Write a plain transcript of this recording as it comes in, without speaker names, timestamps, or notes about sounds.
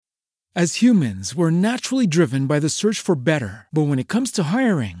As humans, we're naturally driven by the search for better. But when it comes to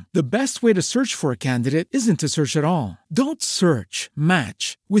hiring, the best way to search for a candidate isn't to search at all. Don't search,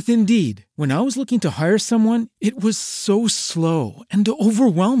 match with Indeed. When I was looking to hire someone, it was so slow and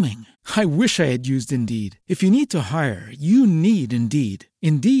overwhelming. I wish I had used Indeed. If you need to hire, you need Indeed.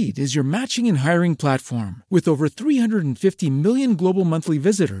 Indeed is your matching and hiring platform with over 350 million global monthly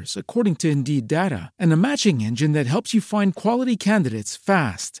visitors, according to Indeed data, and a matching engine that helps you find quality candidates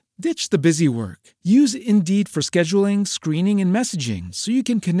fast. Ditch the busy work. Use Indeed for scheduling, screening, and messaging so you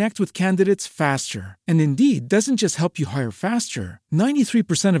can connect with candidates faster. And Indeed doesn't just help you hire faster.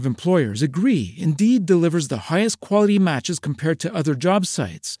 93% of employers agree Indeed delivers the highest quality matches compared to other job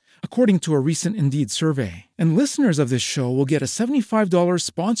sites, according to a recent Indeed survey. And listeners of this show will get a $75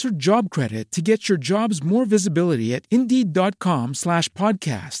 sponsored job credit to get your jobs more visibility at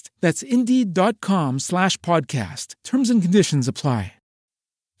Indeed.com/podcast. That's Indeed.com/podcast. Terms and conditions apply.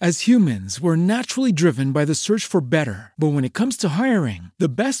 As humans, we're naturally driven by the search for better. But when it comes to hiring, the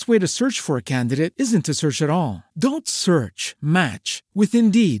best way to search for a candidate isn't to search at all. Don't search, match with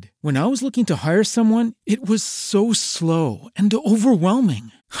Indeed. When I was looking to hire someone, it was so slow and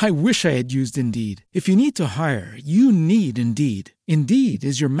overwhelming. I wish I had used Indeed. If you need to hire, you need Indeed. Indeed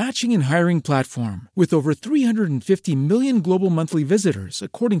is your matching and hiring platform with over 350 million global monthly visitors,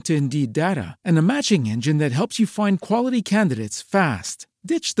 according to Indeed data, and a matching engine that helps you find quality candidates fast.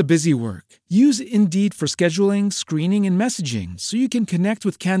 Ditch the busy work. Use Indeed for scheduling, screening, and messaging so you can connect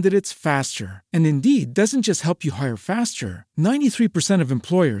with candidates faster. And Indeed doesn't just help you hire faster. 93% of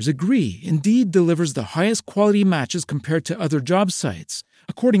employers agree Indeed delivers the highest quality matches compared to other job sites,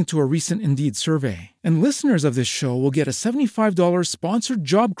 according to a recent Indeed survey. And listeners of this show will get a $75 sponsored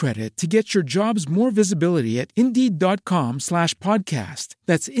job credit to get your jobs more visibility at Indeed.com/podcast.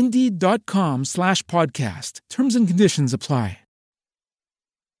 That's Indeed.com/podcast. Terms and conditions apply.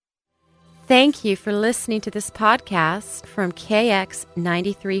 Thank you for listening to this podcast from KX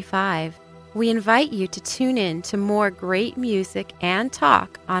 93.5. We invite you to tune in to more great music and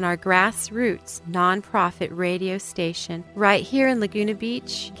talk on our grassroots nonprofit radio station right here in Laguna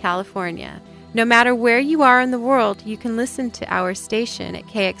Beach, California. No matter where you are in the world, you can listen to our station at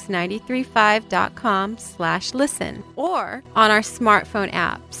kx935.com/listen or on our smartphone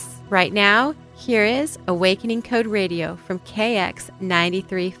apps. Right now, here is Awakening Code Radio from KX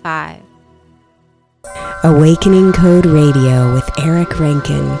 93.5. Awakening Code Radio with Eric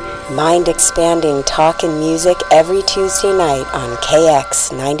Rankin. Mind-expanding talk and music every Tuesday night on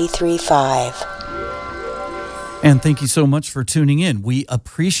KX 93.5. And thank you so much for tuning in. We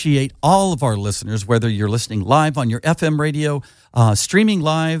appreciate all of our listeners, whether you're listening live on your FM radio, streaming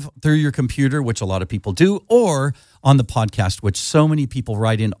live through your computer, which a lot of people do, or on the podcast, which so many people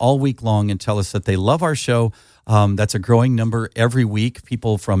write in all week long and tell us that they love our show. That's a growing number every week.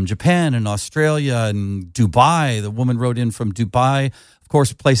 People from Japan and Australia and Dubai. The woman wrote in from Dubai. Of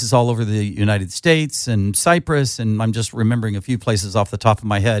course, places all over the United States and Cyprus. And I'm just remembering a few places off the top of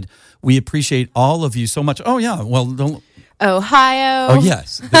my head. We appreciate all of you so much. Oh, yeah. Well, don't... Ohio. Oh,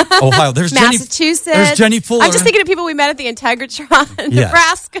 yes. Ohio. There's Massachusetts. There's Jenny Fuller. I'm just thinking of people we met at the Integratron,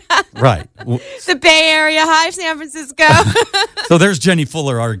 Nebraska. Right. The Bay Area. Hi, San Francisco. So there's Jenny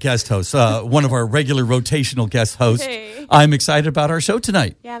Fuller, our guest host, one of our regular rotational guest hosts. Hey. I'm excited about our show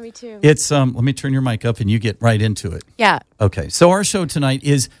tonight. Yeah, me too. It's let me turn your mic up and you get right into it. Yeah. Okay. So our show tonight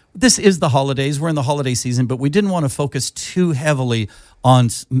is the holidays. We're in the holiday season, but we didn't want to focus too heavily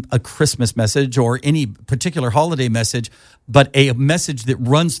on a Christmas message or any particular holiday message, but a message that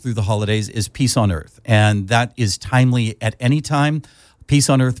runs through the holidays is peace on earth. And that is timely at any time. Peace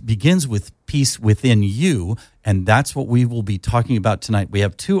on earth begins with peace within you. And that's what we will be talking about tonight. We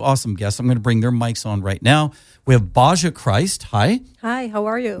have two awesome guests. I'm going to bring their mics on right now. We have Baja Christ. Hi. Hi, how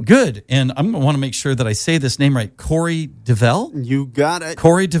are you? Good. And I'm going to want to make sure that I say this name right. Corey DeVell? You got it.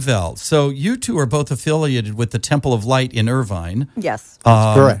 Corey DeVell. So you two are both affiliated with the Temple of Light in Irvine. Yes.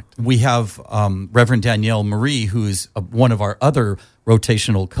 That's correct. We have Reverend Danielle Marie, who's one of our other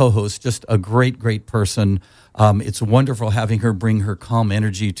rotational co-hosts, just a great, great person. It's wonderful having her bring her calm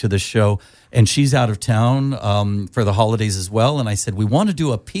energy to the show. And she's out of town for the holidays as well. And I said, we want to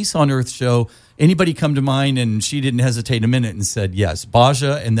do a Peace on Earth show. Anybody come to mind? And she didn't hesitate a minute and said, yes,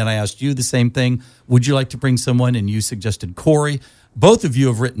 Baja. And then I asked you the same thing. Would you like to bring someone? And you suggested Corey. Both of you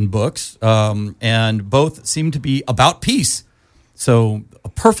have written books, and both seem to be about peace. So a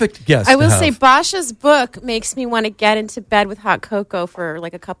perfect guest. I will say Baja's book makes me want to get into bed with hot cocoa for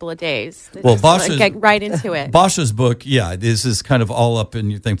like a couple of days. Well, Baja's, get right into it. Baja's book, yeah, this is kind of all up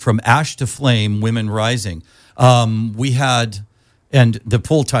in your thing. From Ash to Flame, Women Rising. We had And the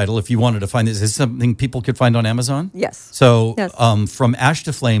full title, if you wanted to find this, is something people could find on Amazon? Yes. So Yes. From Ash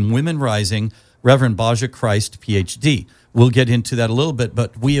to Flame, Women Rising, Reverend Baja Christ, PhD. We'll get into that a little bit,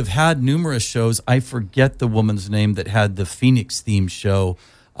 but we have had numerous shows. I forget the woman's name that had the Phoenix theme show,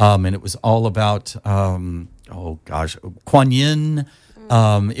 and it was all about, Kuan Yin.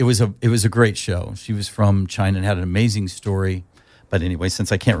 It was a great show. She was from China and had an amazing story. But anyway,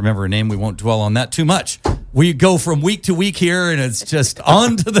 since I can't remember her name, we won't dwell on that too much. We go from week to week here, and it's just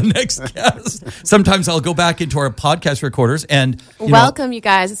on to the next guest. Sometimes I'll go back into our podcast recorders and Welcome, you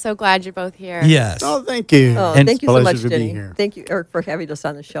guys. I'm so glad you're both here. Yes. Oh, thank you. Oh, And thank you so much, pleasure to be Jenny. here. Thank you, Eric, for having us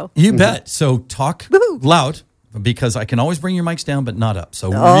on the show. You bet. So talk Woohoo. loud because I can always bring your mics down, but not up.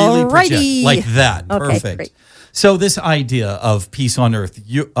 So really project Alrighty. like that. Okay, Perfect. great. So this idea of peace on earth,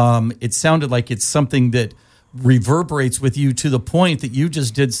 it sounded like it's something that reverberates with you to the point that you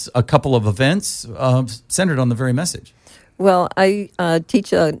just did a couple of events centered on the very message. Well, I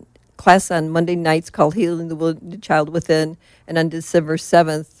teach a class on Monday nights called Healing the Wounded Child Within, and on December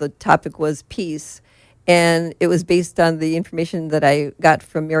 7th, the topic was peace. And it was based on the information that I got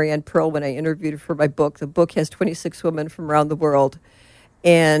from Marianne Pearl when I interviewed her for my book. The book has 26 women from around the world.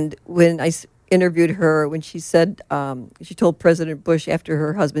 And when I interviewed her, when she said, she told President Bush after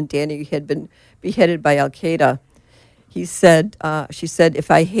her husband Danny had been beheaded by Al-Qaeda, she said,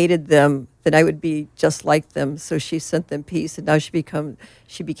 if I hated them, then I would be just like them. So she sent them peace, and now she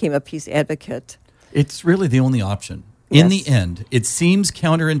became a peace advocate. It's really the only option. In Yes. the end, it seems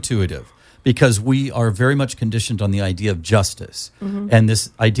counterintuitive because we are very much conditioned on the idea of justice. Mm-hmm. And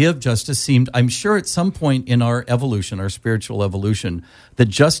this idea of justice seemed, I'm sure at some point in our evolution, our spiritual evolution, that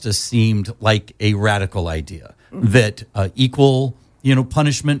justice seemed like a radical idea, that equal,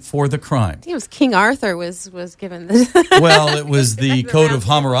 punishment for the crime. I think it was King Arthur was given this. Well, it was the Code of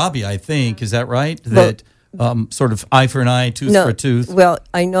Hammurabi, I think. Is that right? That sort of eye for an eye, tooth for a tooth. Well,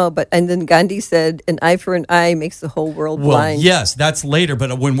 I know, and then Gandhi said, an eye for an eye makes the whole world Well, blind. yes, that's later.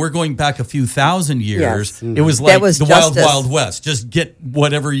 But when we're going back a few thousand years, Yes. it was That like was the justice. Wild West. Just get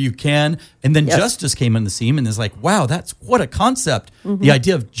whatever you can. And then Yes. justice came in the scene and is like, wow, that's what a concept. Mm-hmm. The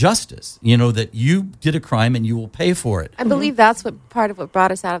idea of justice, that you did a crime and you will pay for it. I believe that's part of what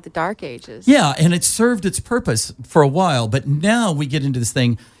brought us out of the Dark Ages. Yeah, and it served its purpose for a while. But now we get into this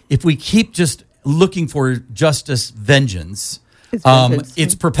thing. If we keep just looking for justice, vengeance,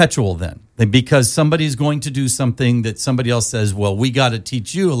 it's perpetual then. Because somebody's going to do something that somebody else says, well, we got to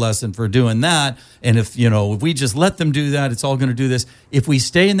teach you a lesson for doing that. And if we just let them do that, it's all going to do this. If we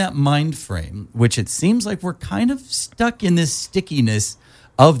stay in that mind frame, which it seems like we're kind of stuck in this stickiness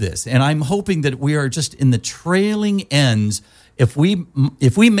of this. And I'm hoping that we are just in the trailing ends. If we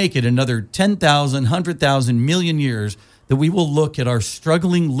make it another 10,000, 100,000, million years, that we will look at our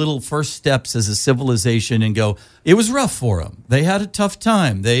struggling little first steps as a civilization and go, it was rough for them. They had a tough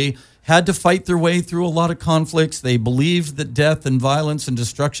time. They had to fight their way through a lot of conflicts. They believed that death and violence and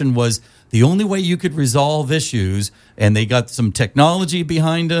destruction was the only way you could resolve issues. And they got some technology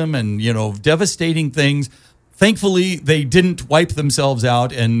behind them and, devastating things. Thankfully, they didn't wipe themselves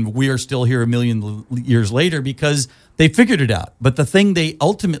out, and we are still here a million years later because they figured it out. But the thing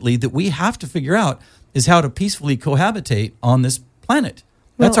that we have to figure out is how to peacefully cohabitate on this planet.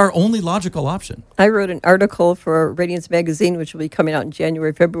 That's our only logical option. I wrote an article for Radiance Magazine, which will be coming out in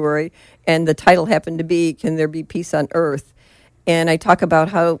January, February, and the title happened to be, Can There Be Peace on Earth? And I talk about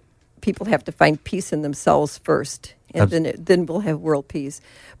how people have to find peace in themselves first, and then we'll have world peace.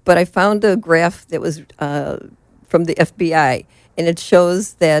 But I found a graph that was from the FBI, and it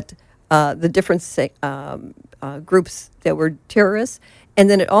shows that the different groups that were terrorists, and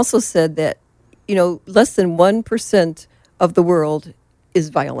then it also said that less than 1% of the world is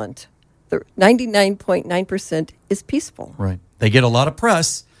violent. The 99.9% is peaceful. Right. They get a lot of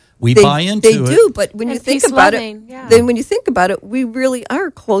press. We buy into it. They do, but when And you think peace about loving, it, yeah. then when you think about it, we really are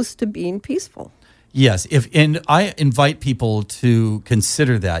close to being peaceful. Yes. And I invite people to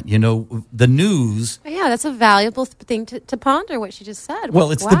consider that. The news. Yeah, that's a valuable thing to ponder, what she just said.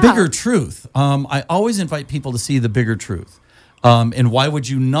 Well, it's the bigger truth. I always invite people to see the bigger truth. And why would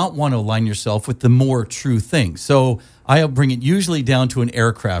you not want to align yourself with the more true thing? So I'll bring it usually down to an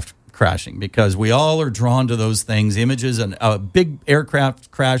aircraft crashing because we all are drawn to those things. Images and a big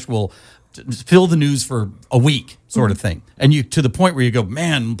aircraft crash will fill the news for a week sort of thing. And you to the point where you go,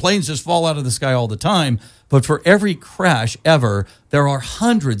 man, planes just fall out of the sky all the time. But for every crash ever, there are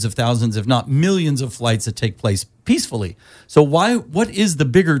hundreds of thousands, if not millions of flights that take place peacefully. So what is the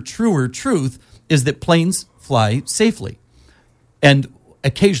bigger, truer truth is that planes fly safely. And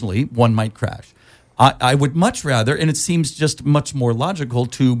occasionally, one might crash. I would much rather, and it seems just much more logical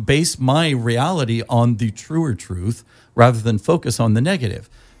to base my reality on the truer truth rather than focus on the negative.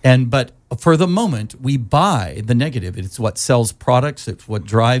 But for the moment, we buy the negative. It's what sells products. It's what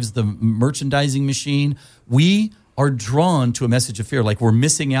drives the merchandising machine. We are drawn to a message of fear, like we're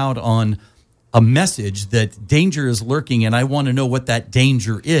missing out on a message that danger is lurking, and I want to know what that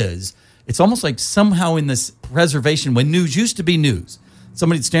danger is. It's almost like somehow in this preservation, when news used to be news,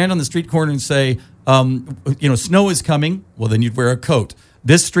 somebody'd stand on the street corner and say, snow is coming. Well, then you'd wear a coat.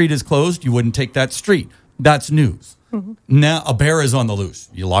 This street is closed. You wouldn't take that street. That's news. Mm-hmm. Now a bear is on the loose.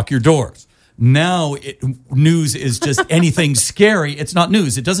 You lock your doors. Now news is just anything scary. It's not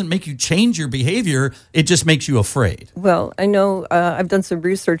news. It doesn't make you change your behavior. It just makes you afraid. Well, I know I've done some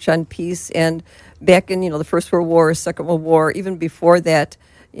research on peace, and back in the First World War, Second World War, even before that,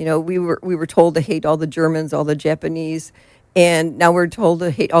 we were told to hate all the Germans, all the Japanese, and now we're told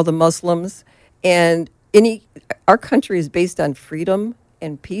to hate all the Muslims. And our country is based on freedom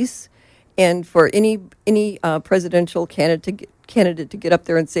and peace. And for any presidential candidate to get up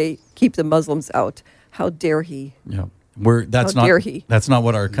there and say, keep the Muslims out, how dare he? Yeah. That's not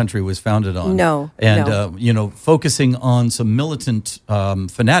what our country was founded on. No. And, focusing on some militant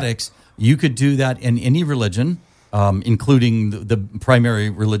fanatics, you could do that in any religion, including the primary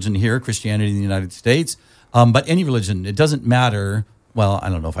religion here, Christianity in the United States. But any religion, it doesn't matter. Well, I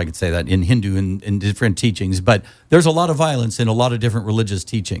don't know if I could say that in Hindu and different teachings, but there's a lot of violence in a lot of different religious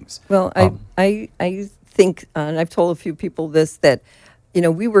teachings. Well, I think, and I've told a few people this, that,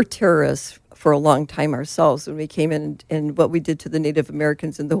 we were terrorists for a long time ourselves when we came in and what we did to the Native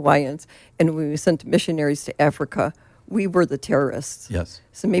Americans and the Hawaiians, and when we sent missionaries to Africa, we were the terrorists. Yes.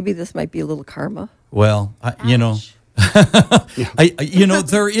 So maybe this might be a little karma. Well, there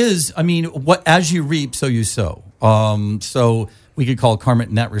is, what as you reap, so you sow. So we could call karma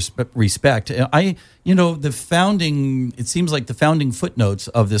in that respect. The founding, it seems like the founding footnotes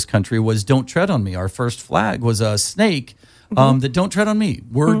of this country was don't tread on me. Our first flag was a snake that don't tread on me.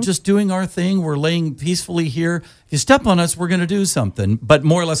 We're just doing our thing. We're laying peacefully here. If you step on us, we're going to do something, but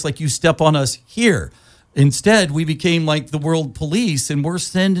more or less like you step on us here. Instead, we became like the world police, and we're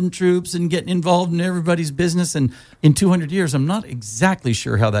sending troops and getting involved in everybody's business. And in 200 years, I'm not exactly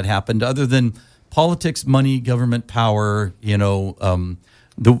sure how that happened, other than politics, money, government power,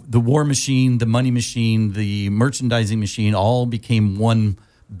 the war machine, the money machine, the merchandising machine, all became one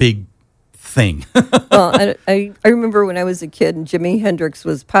big thing. Well, I remember when I was a kid and Jimi Hendrix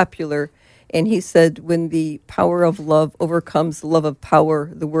was popular, and he said, when the power of love overcomes the love of power,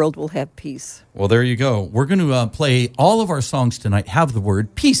 the world will have peace. Well, there you go. We're going to play all of our songs tonight have the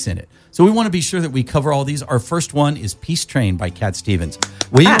word peace in it. So we want to be sure that we cover all these. Our first one is Peace Train by Cat Stevens.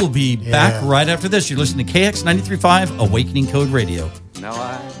 We will be back right after this. You're listening to KX 93.5 Awakening Code Radio. Now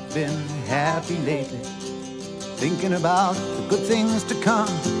I've been happy lately, thinking about the good things to come,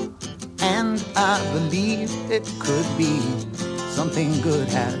 and I believe it could be something good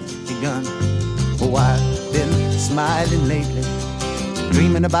has begun. Oh, I've been smiling lately,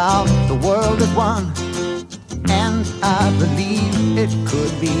 dreaming about the world as one, and I believe it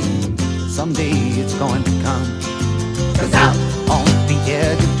could be someday it's going to come. 'Cause out on the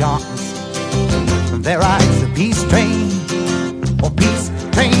edge of darkness, there rides a peace train. Oh, peace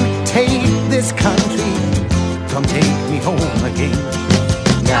train, take this country, come take me home again.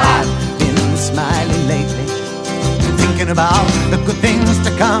 Now I've been smiling lately, thinking about the good things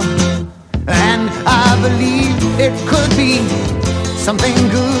to come, and I believe it could be something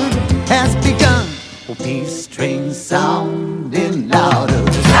good has begun. Oh, peace train sounding louder,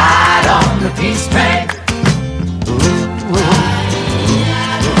 ride on the peace train. Ooh, ooh, ooh.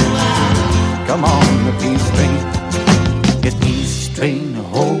 Come on, the peace train. It's peace train,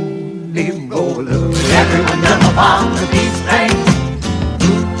 holy roller. Everyone jump on the peace train.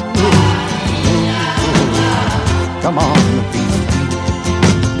 Ooh, ooh, ooh. Come on, the peace train.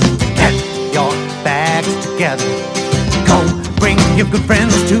 Get your bags together. Go bring your good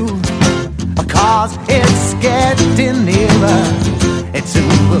friends too. 'Cause it's getting nearer, it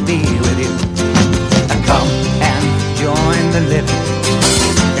soon will be with you. Come and join the living,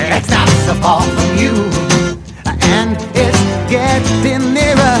 it's not so far from you. And it's getting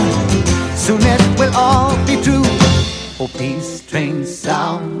nearer, soon it will all be true. Oh, peace train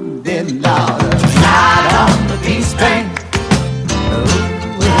sounding louder, ride on the peace train.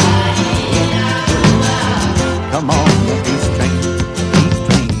 Come on, the peace train.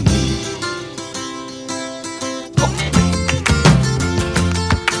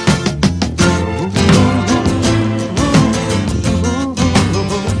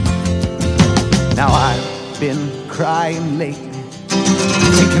 Now I've been crying lately,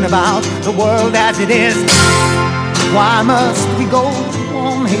 thinking thinking about the world as it is. Why must we go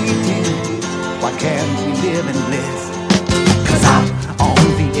on hating? Why can't we live in bliss? 'Cause out on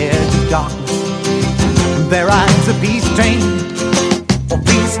the edge of darkness there rides a peace train. Oh,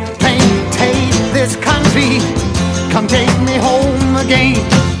 peace train, take this country, come take me home again.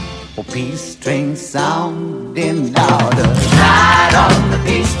 Oh, peace train sounding louder, ride on the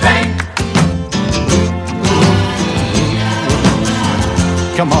peace train.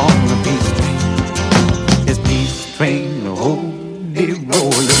 Come on, the peace train, this peace train, holy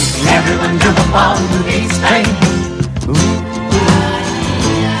rollin'. Everyone jump up on the peace train. Ooh.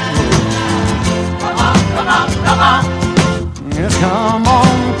 Yes, come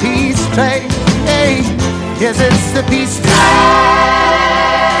on, peace train. Hey, yes, it's the peace train.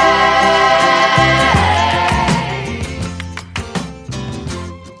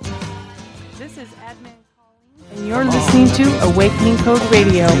 This is Admin Colleen, and you're listening to Awakening Code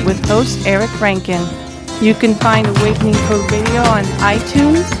Radio with host Eric Rankin. You can find Awakening Code Radio on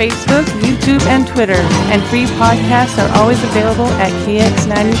iTunes, Facebook, YouTube, and Twitter. And free podcasts are always available at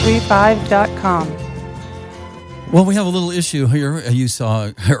kx935.com. Well, we have a little issue here. You saw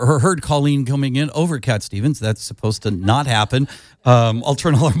or heard Colleen coming in over Cat Stevens. That's supposed to not happen. I'll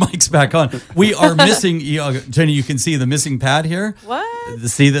turn all our mics back on. We are missing, Jenny, you can see the missing pad here. What?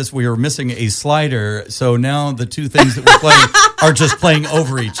 See this? We are missing a slider. So now the two things that we're playing are just playing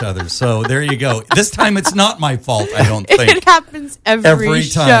over each other. So there you go. This time it's not my fault, I don't think. It happens every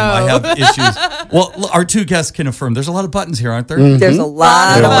time show. I have issues. Well, our two guests can affirm. There's a lot of buttons here, aren't there? Mm-hmm. There's a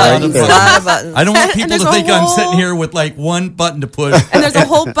lot of buttons. There are. A lot of buttons. I don't want people there's to a think I'm whole- sitting here with like one button to push. And there's a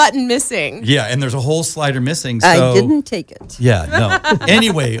whole button missing. Yeah, and there's a whole slider missing. So I didn't take it. Yeah, no.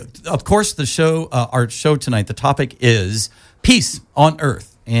 Anyway, of course, the show, our show tonight, the topic is peace on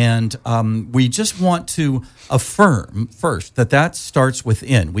earth. And we just want to affirm first that starts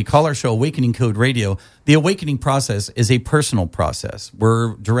within. We call our show Awakening Code Radio. The awakening process is a personal process.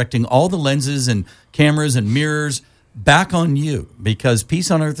 We're directing all the lenses and cameras and mirrors back on you, because peace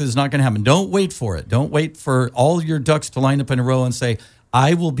on earth is not going to happen. Don't wait for it. Don't wait for all your ducks to line up in a row and say,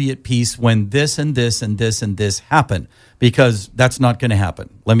 I will be at peace when this and this and this and this happen, because that's not going to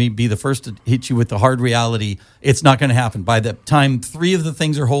happen. Let me be the first to hit you with the hard reality. It's not going to happen. By the time 3 of the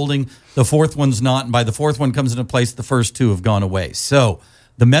things are holding, the 4th one's not. And by the 4th one comes into place, the first 2 have gone away. So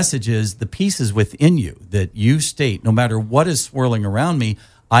the message is the peace is within you, that you state, no matter what is swirling around me,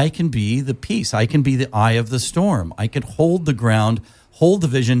 I can be the peace. I can be the eye of the storm. I can hold the ground, hold the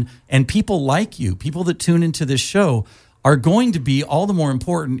vision. And people like you, people that tune into this show, are going to be all the more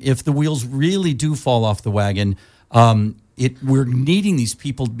important if the wheels really do fall off the wagon. We're needing these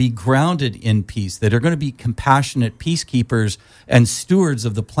people to be grounded in peace, that are going to be compassionate peacekeepers and stewards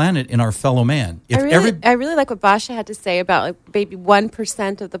of the planet and our fellow man. I really like what Basha had to say about like maybe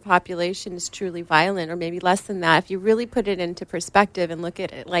 1% of the population is truly violent, or maybe less than that. If you really put it into perspective and look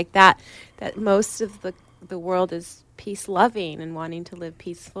at it like that most of the world is peace-loving and wanting to live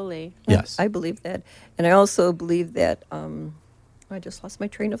peacefully. Yes. I believe that. And I also believe that, I just lost my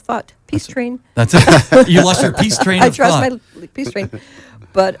train of thought. Peace train. That's it. You lost your peace train of thought. I trust my peace train.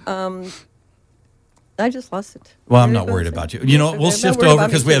 But I just lost it. Well, I'm not worried about you. You know, we'll shift over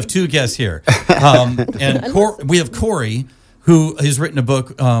because we have 2 guests here. And we have Corey, who has written a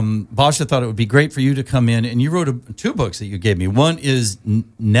book. Basha thought it would be great for you to come in, and you wrote 2 books that you gave me. One is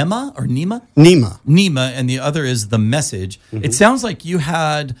Nima, and the other is The Message. Mm-hmm. It sounds like you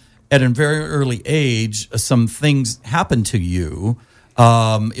had, at a very early age, some things happen to you.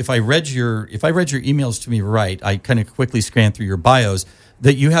 If I read your emails to me right, I kind of quickly scanned through your bios,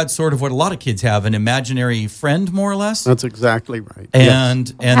 that you had sort of what a lot of kids have, an imaginary friend, more or less. That's exactly right.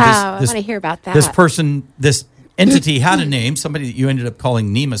 And I want to hear about that. This entity had a name, somebody that you ended up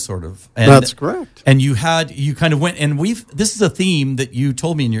calling Nima, sort of. And, that's correct. And you kind of went, and this is a theme that you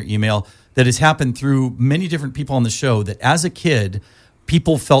told me in your email that has happened through many different people on the show, that as a kid,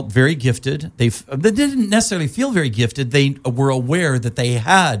 people felt very gifted. They didn't necessarily feel very gifted. They were aware that they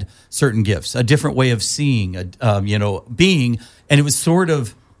had certain gifts, a different way of seeing, being, and it was sort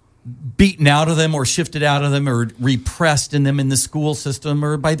of beaten out of them or shifted out of them or repressed in them in the school system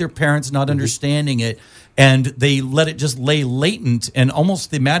or by their parents not understanding it. And they let it just lay latent, and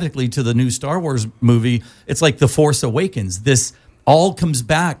almost thematically to the new Star Wars movie, it's like The Force Awakens. This all comes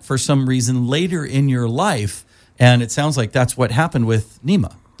back for some reason later in your life. And it sounds like that's what happened with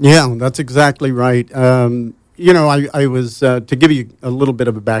Nima. Yeah, that's exactly right. I was, to give you a little bit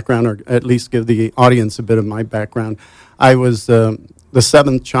of a background, or at least give the audience a bit of my background, I was the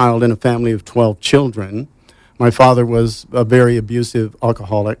 7th child in a family of 12 children. My father was a very abusive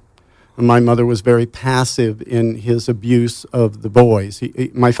alcoholic. My mother was very passive in his abuse of the boys.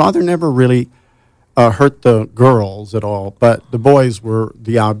 My father never really hurt the girls at all, but the boys were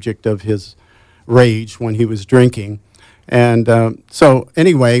the object of his rage when he was drinking. And so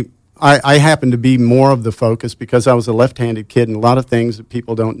anyway, I happened to be more of the focus because I was a left-handed kid, and a lot of things that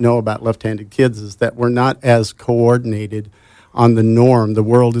people don't know about left-handed kids is that we're not as coordinated on the norm. The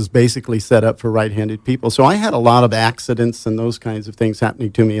world is basically set up for right-handed people. So I had a lot of accidents and those kinds of things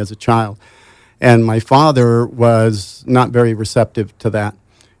happening to me as a child. And my father was not very receptive to that.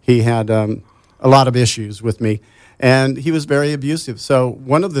 He had a lot of issues with me, and he was very abusive. So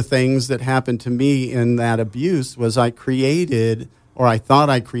one of the things that happened to me in that abuse was I thought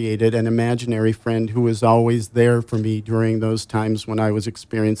I created an imaginary friend who was always there for me during those times when I was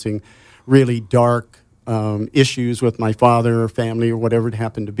experiencing really dark issues with my father or family or whatever it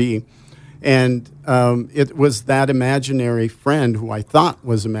happened to be. And it was that imaginary friend who I thought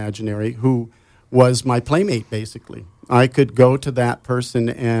was imaginary who was my playmate, basically. I could go to that person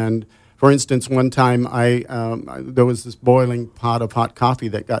and, for instance, one time there was this boiling pot of hot coffee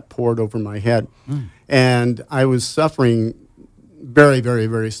that got poured over my head. And I was suffering very, very,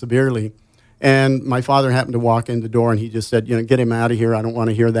 very severely. And my father happened to walk in the door, and he just said, get him out of here. I don't want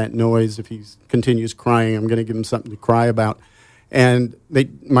to hear that noise. If he continues crying, I'm going to give him something to cry about. And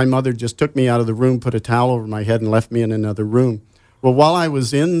my mother just took me out of the room, put a towel over my head, and left me in another room. Well, while I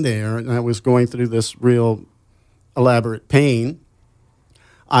was in there, and I was going through this real elaborate pain,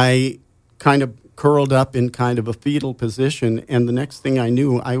 I kind of curled up in kind of a fetal position, and the next thing I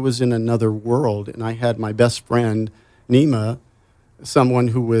knew, I was in another world, and I had my best friend, Nima, someone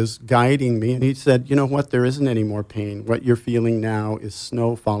who was guiding me, and he said, you know what, there isn't any more pain. What you're feeling now is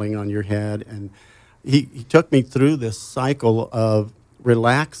snow falling on your head. And he took me through this cycle of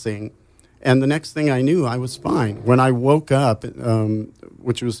relaxing, and the next thing I knew, I was fine. When I woke up,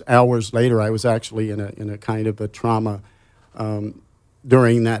 which was hours later, I was actually in a kind of a trauma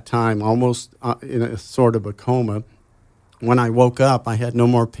during that time, almost in a sort of a coma. When I woke up, I had no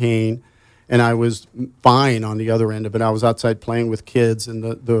more pain, and I was fine on the other end of it. I was outside playing with kids, and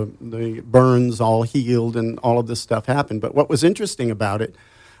the burns all healed, and all of this stuff happened. But what was interesting about it,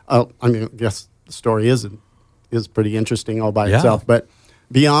 I guess the story is pretty interesting all by itself. But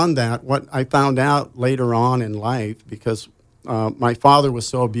beyond that, what I found out later on in life, because my father was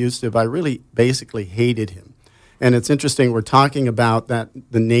so abusive, I really basically hated him. And it's interesting, we're talking about the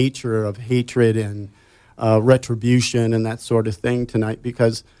nature of hatred and retribution and that sort of thing tonight,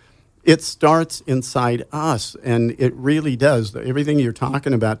 because it starts inside us, and it really does. Everything you're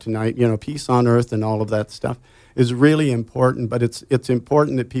talking about tonight, peace on earth and all of that stuff, is really important, but it's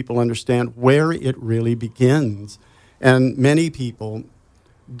important that people understand where it really begins. And many people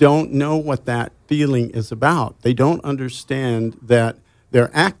don't know what that feeling is about. They don't understand that they're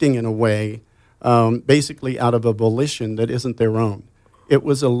acting in a way basically out of a volition that isn't their own. It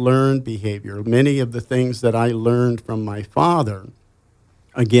was a learned behavior. Many of the things that I learned from my father,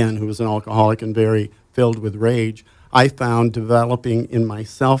 again, who was an alcoholic and very filled with rage, I found developing in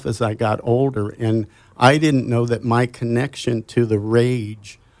myself as I got older. And I didn't know that my connection to the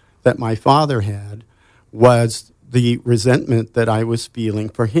rage that my father had was the resentment that I was feeling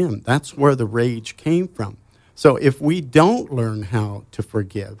for him. That's where the rage came from. So if we don't learn how to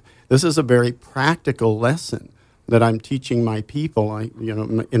forgive, this is a very practical lesson that I'm teaching my people,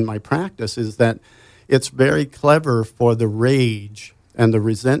 in my practice, is that it's very clever for the rage and the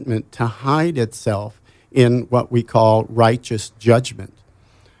resentment to hide itself in what we call righteous judgment.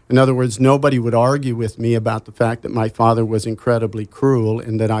 In other words, nobody would argue with me about the fact that my father was incredibly cruel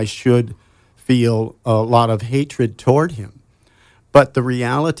and that I should feel a lot of hatred toward him. But the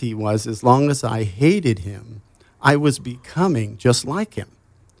reality was, as long as I hated him, I was becoming just like him.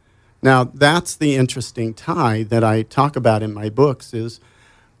 Now, that's the interesting tie that I talk about in my books, is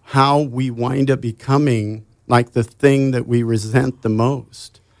how we wind up becoming like the thing that we resent the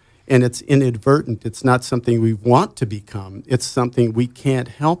most. And it's inadvertent. It's not something we want to become. It's something we can't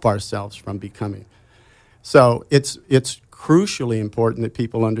help ourselves from becoming. So it's crucially important that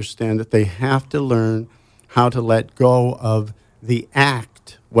people understand that they have to learn how to let go of the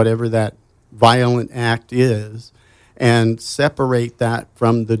act, whatever that violent act is, and separate that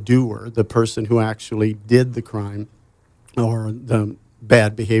from the doer, the person who actually did the crime or the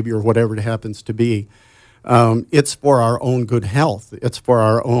bad behavior, or whatever it happens to be. It's for our own good health. It's for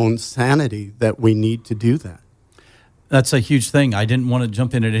our own sanity that we need to do that. That's a huge thing. I didn't want to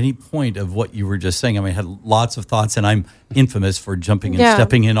jump in at any point of what you were just saying. I had lots of thoughts, and I'm infamous for jumping and Yeah.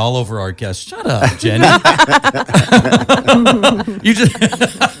 stepping in all over our guests. Shut up, Jenny. you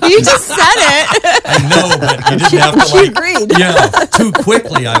just said it. I know, but you didn't have to She agreed. Yeah, too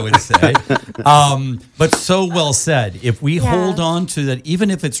quickly, I would say. But so well said. If we hold on to that, even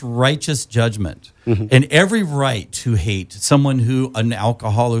if it's righteous judgment, and every right to hate someone an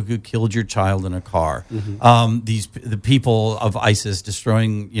alcoholic who killed your child in a car, the people of ISIS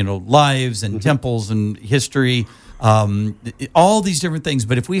destroying, lives and temples and history, all these different things.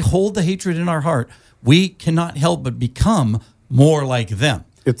 But if we hold the hatred in our heart, we cannot help but become more like them.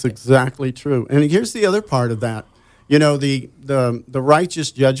 It's exactly true. And here's the other part of that. The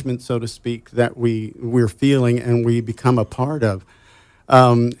righteous judgment, so to speak, that we're feeling and we become a part of,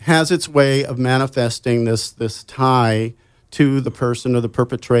 has its way of manifesting this tie to the person or the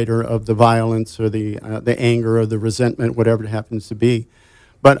perpetrator of the violence or the anger or the resentment, whatever it happens to be.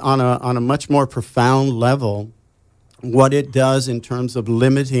 But on a much more profound level, what it does in terms of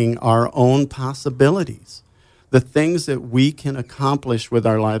limiting our own possibilities, the things that we can accomplish with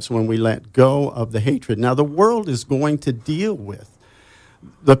our lives when we let go of the hatred. Now, the world is going to deal with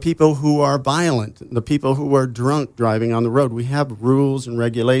the people who are violent, the people who are drunk driving on the road. We have rules and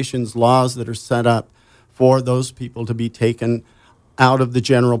regulations, laws that are set up for those people to be taken out of the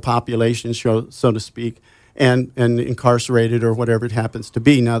general population, so to speak, and incarcerated or whatever it happens to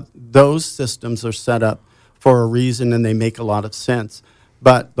be. Now, those systems are set up for a reason, and they make a lot of sense.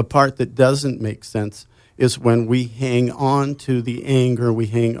 But the part that doesn't make sense is when we hang on to the anger, we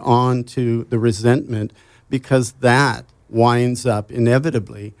hang on to the resentment, because that winds up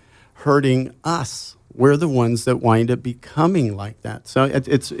inevitably hurting us. We're the ones that wind up becoming like that. So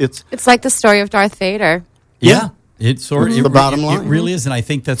It's like the story of Darth Vader. Yeah. It's the bottom line. It really is, and I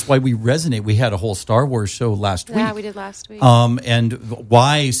think that's why we resonate. We had a whole Star Wars show last week. Yeah, we did last week. And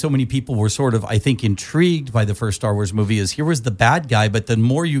why so many people were sort of, I think, intrigued by the first Star Wars movie is here was the bad guy, but the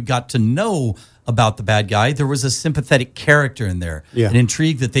more you got to know about the bad guy, there was a sympathetic character in there. Yeah. An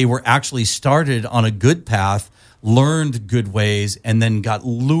intrigue that they were actually started on a good path, learned good ways, and then got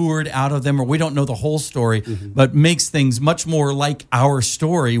lured out of them, or we don't know the whole story, but makes things much more like our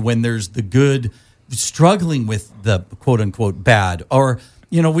story when there's the good struggling with the quote-unquote bad. Or,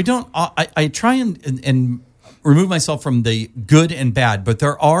 we don't, I try and remove myself from the good and bad, but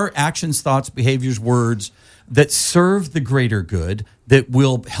there are actions, thoughts, behaviors, words that serve the greater good, that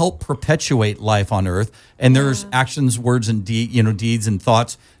will help perpetuate life on earth. And there's actions, words, and deeds and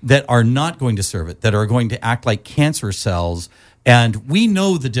thoughts that are not going to serve it, that are going to act like cancer cells. And we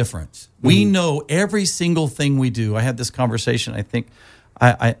know the difference. We know every single thing we do. I had this conversation, I think,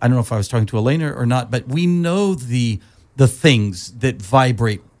 I don't know if I was talking to Elena or not, but we know the things that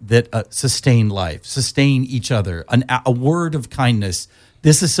vibrate, that sustain life, sustain each other, a word of kindness.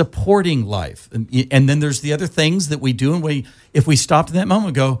 This is supporting life. And then there's the other things that we do, and if we stop in that moment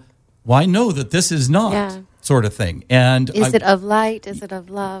and go, well, I know that this is not, sort of thing. And is it of light? Is it of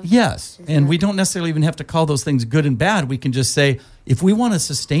love? Yes. And we don't necessarily even have to call those things good and bad. We can just say, if we want to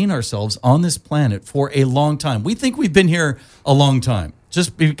sustain ourselves on this planet for a long time, we think we've been here a long time,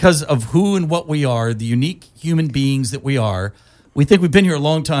 just because of who and what we are, the unique human beings that we are. We think we've been here a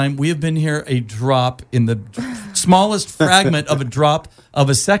long time. We have been here a drop in the smallest fragment of a drop of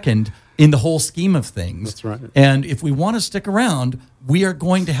a second in the whole scheme of things. That's right. And if we want to stick around, we are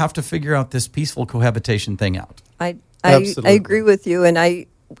going to have to figure out this peaceful cohabitation thing out. I Absolutely. agree with you, and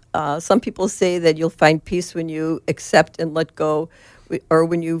some people say that you'll find peace when you accept and let go, or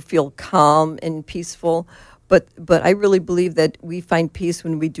when you feel calm and peaceful. But I really believe that we find peace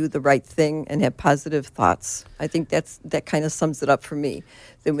when we do the right thing and have positive thoughts. I think that kind of sums it up for me.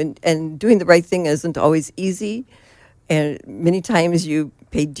 And doing the right thing isn't always easy, and many times you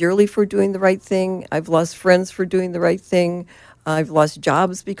pay dearly for doing the right thing. I've lost friends for doing the right thing. I've lost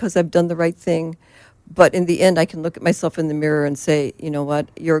jobs because I've done the right thing. But in the end, I can look at myself in the mirror and say, you know what,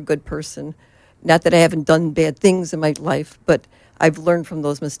 you're a good person. Not that I haven't done bad things in my life, but I've learned from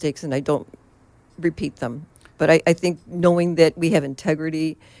those mistakes and I don't repeat them. But I think knowing that we have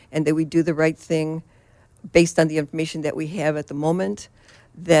integrity and that we do the right thing based on the information that we have at the moment,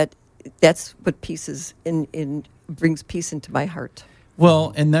 that's what peace is brings peace into my heart.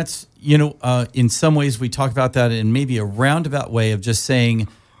 Well, and that's, in some ways we talk about that in maybe a roundabout way of just saying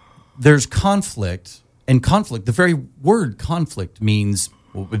there's conflict, and conflict, the very word conflict means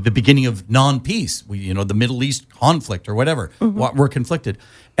the beginning of non-peace, the Middle East conflict or whatever, we're conflicted.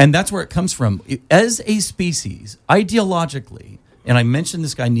 And that's where it comes from. As a species, ideologically, and I mention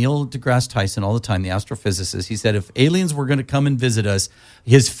this guy, Neil deGrasse Tyson, all the time, the astrophysicist. He said if aliens were going to come and visit us,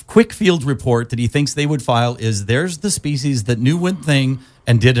 his quick field report that he thinks they would file is there's the species that knew one thing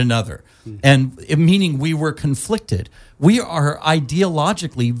and did another. And meaning we were conflicted. We are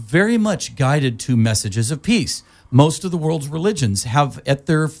ideologically very much guided to messages of peace. Most of the world's religions have at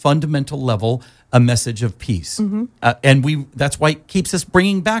their fundamental level a message of peace. And that's why it keeps us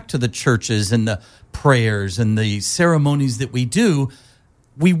bringing back to the churches and the prayers and the ceremonies that we do.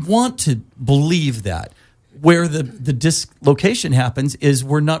 We want to believe that. Where the dislocation happens is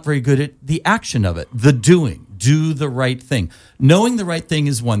we're not very good at the action of it, the doing. Do the right thing. Knowing the right thing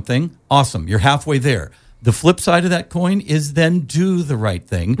is one thing. Awesome. You're halfway there. The flip side of that coin is then do the right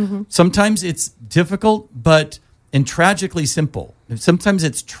thing. Sometimes it's difficult, and tragically simple. Sometimes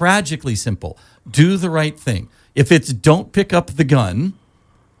it's tragically simple. Do the right thing. If it's don't pick up the gun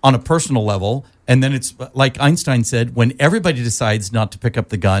on a personal level, and then it's like Einstein said, when everybody decides not to pick up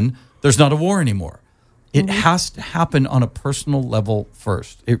the gun, there's not a war anymore. It has to happen on a personal level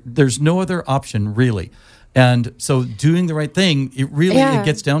first. There's no other option, really. And so doing the right thing, it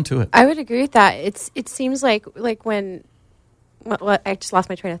gets down to it. I would agree with that. It seems like when... Well, I just lost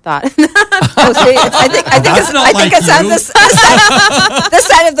my train of thought. I think it's on this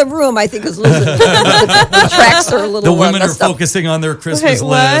side of the room. I think is losing. The tracks are a little. The women are messed up. focusing on their Christmas Wait,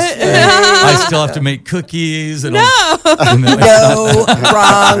 list. I still have to make cookies. And No,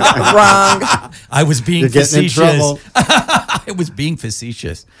 wrong. I was being You're getting in facetious. trouble. I was being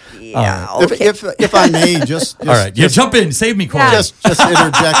facetious. Yeah. If, if I may, just All right, jump in, save me, Corey. just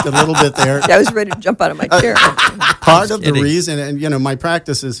interject a little bit there. I was ready to jump out of my chair. Part of the kidding. reason, and my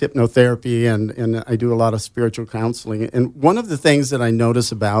practice is hypnotherapy, and I do a lot of spiritual counseling. And one of the things that I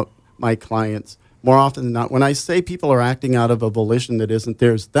notice about my clients, more often than not, when I say people are acting out of a volition that isn't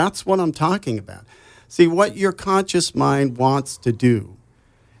theirs, that's what I'm talking about. See, what your conscious mind wants to do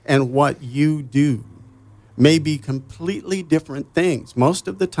and what you do may be completely different things. Most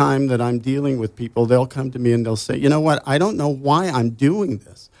of the time that I'm dealing with people, they'll come to me and they'll say, you know what, I don't know why I'm doing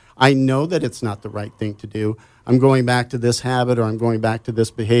this. I know that it's not the right thing to do. I'm going back to this habit, or I'm going back to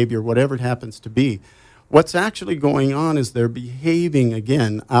this behavior, whatever it happens to be. What's actually going on is they're behaving,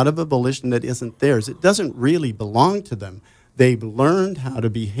 again, out of a volition that isn't theirs. It doesn't really belong to them. They've learned how to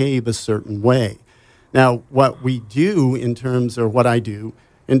behave a certain way. Now, what we do in terms, or what I do,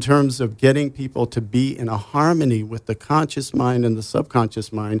 in terms of getting people to be in a harmony with the conscious mind and the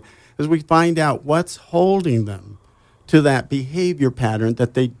subconscious mind, is we find out what's holding them to that behavior pattern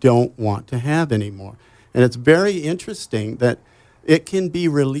that they don't want to have anymore. And it's very interesting that it can be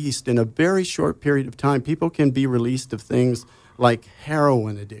released in a very short period of time. People can be released of things like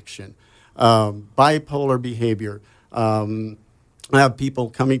heroin addiction, bipolar behavior. I have people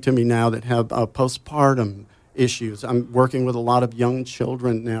coming to me now that have postpartum issues. I'm working with a lot of young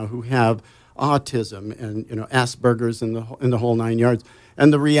children now who have autism and Asperger's and the whole 9 yards.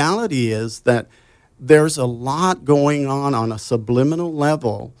 And the reality is that there's a lot going on a subliminal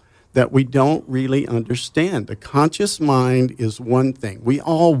level that we don't really understand. The conscious mind is one thing. We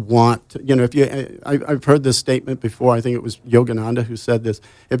all want to, I've heard this statement before. I think it was Yogananda who said this.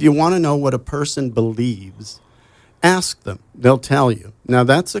 If you want to know what a person believes, ask them. They'll tell you. Now,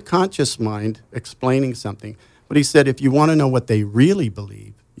 that's a conscious mind explaining something. But he said, if you want to know what they really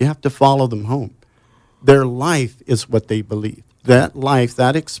believe, you have to follow them home. Their life is what they believe. That life,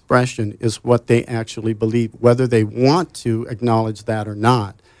 that expression is what they actually believe, whether they want to acknowledge that or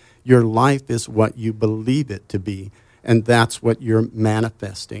not. Your life is what you believe it to be, and that's what you're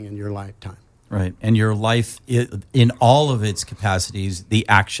manifesting in your lifetime. Right. And your life, in all of its capacities, the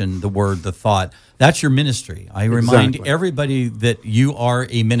action, the word, the thought, that's your ministry. I remind everybody that you are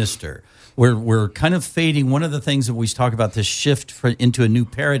a minister. We're kind of fading. One of the things that we talk about, this shift into a new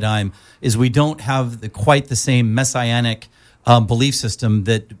paradigm, is we don't have quite the same messianic belief system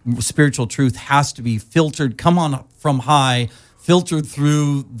that spiritual truth has to be filtered, come on from high, filtered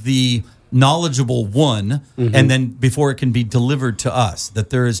through the knowledgeable one, and then before it can be delivered to us,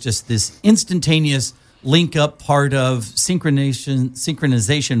 that there is just this instantaneous link up part of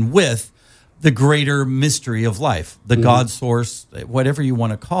synchronization with the greater mystery of life, the God source, whatever you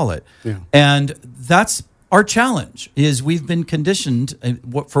want to call it. Yeah. And that's our challenge, is we've been conditioned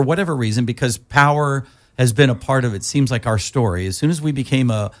for whatever reason, because power has been a part of it. Seems like our story. As soon as we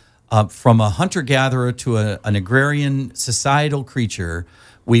became from a hunter-gatherer to an agrarian societal creature,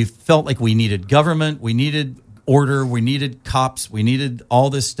 we felt like we needed government, we needed order, we needed cops, we needed all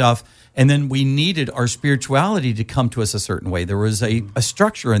this stuff, and then we needed our spirituality to come to us a certain way. There was a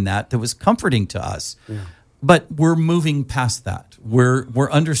structure in that was comforting to us. Yeah. But we're moving past that.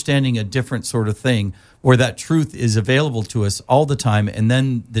 We're understanding a different sort of thing where that truth is available to us all the time, and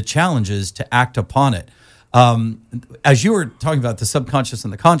then the challenge is to act upon it. As you were talking about the subconscious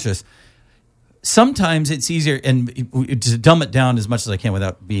and the conscious, sometimes it's easier, and to dumb it down as much as I can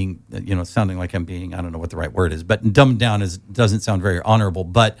without being, sounding like I'm being, I don't know what the right word is, but dumb down doesn't sound very honorable.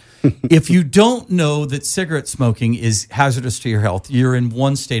 But if you don't know that cigarette smoking is hazardous to your health, you're in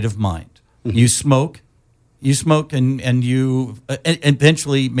one state of mind. Mm-hmm. You smoke, and you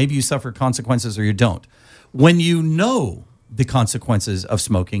eventually, maybe you suffer consequences or you don't. When you know the consequences of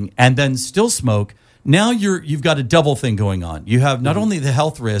smoking and then still smoke, now you've got a double thing going on. You have not only the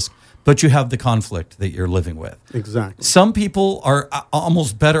health risk, but you have the conflict that you're living with. Exactly. Some people are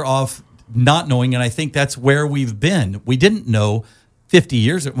almost better off not knowing, and I think that's where we've been. We didn't know 50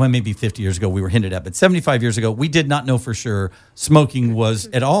 years, well, maybe 50 years ago we were hinted at, but 75 years ago, we did not know for sure smoking was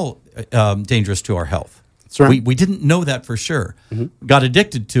at all dangerous to our health. That's right. We didn't know that for sure. Mm-hmm. Got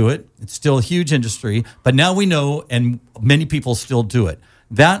addicted to it. It's still a huge industry, but now we know, and many people still do it.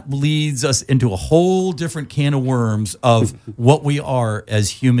 That leads us into a whole different can of worms of what we are as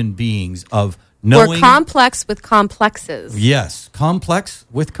human beings, of knowing. We're complex with complexes. Yes, complex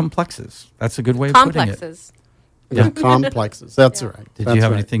with complexes. That's a good way of putting it. Complexes. Yeah, complexes. That's right. Did you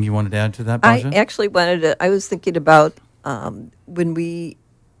have anything you wanted to add to that, Bhaja? I actually wanted to, I was thinking about one of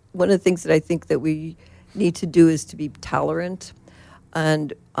the things that I think that we need to do is to be tolerant.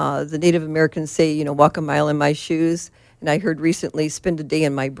 And the Native Americans say, walk a mile in my shoes. And I heard recently, spend a day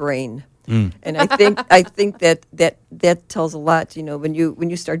in my brain. And I think that tells a lot. When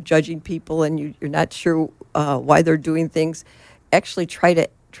you start judging people and you're not sure why they're doing things, actually try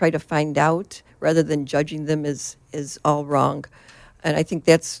to find out rather than judging them is all wrong. And I think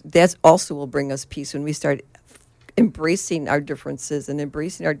that's also will bring us peace when we start embracing our differences and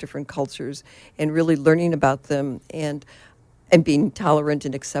embracing our different cultures and really learning about them and being tolerant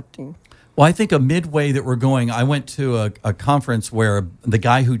and accepting. Well, I think a midway that we're going, I went to a conference where the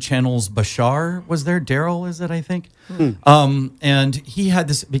guy who channels Bashar was there. Daryl, is it, I think? And he had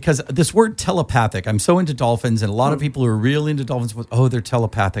this, because this word telepathic, I'm so into dolphins, and a lot of people who are really into dolphins, they're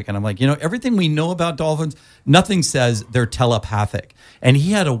telepathic. And I'm like, everything we know about dolphins, nothing says they're telepathic. And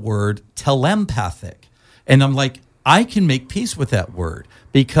he had a word, telempathic. And I'm like, I can make peace with that word,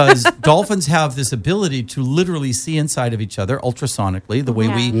 because dolphins have this ability to literally see inside of each other ultrasonically, the way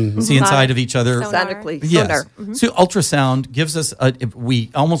we see inside of each other. Sonically. Yes. Sonar. Mm-hmm. So ultrasound gives us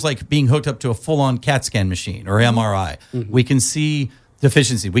we almost like being hooked up to a full-on CAT scan machine or MRI. Mm-hmm. We can see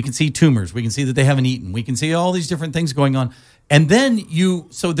deficiency. We can see tumors. We can see that they haven't eaten. We can see all these different things going on. And then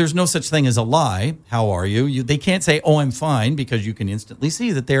so there's no such thing as a lie. How are you? They can't say, oh, I'm fine, because you can instantly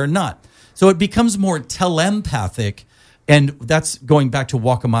see that they are not. So it becomes more telepathic, and that's going back to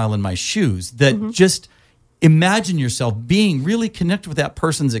walk a mile in my shoes, that just imagine yourself being really connected with that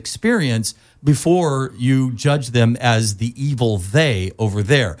person's experience before you judge them as the evil they over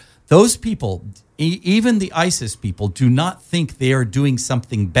there. Those people, even the ISIS people, do not think they are doing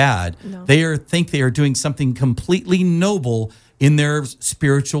something bad. No. They think they are doing something completely noble in their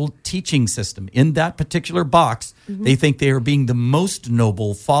spiritual teaching system. In that particular box, they think they are being the most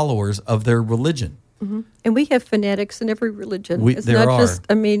noble followers of their religion. Mm-hmm. And we have fanatics in every religion. It's there not are. Just,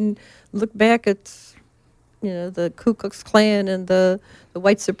 look back at, the Ku Klux Klan and the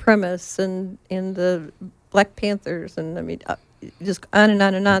white supremacists and the Black Panthers. And just on and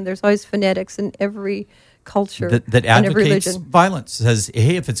on and on. There's always fanatics in every culture. That advocates violence. Says,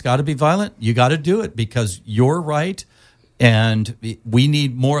 hey, if it's got to be violent, you got to do it, because you're right. And we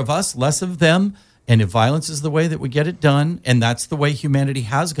need more of us, less of them. And if violence is the way that we get it done, and that's the way humanity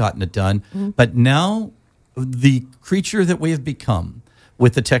has gotten it done. But now the creature that we have become,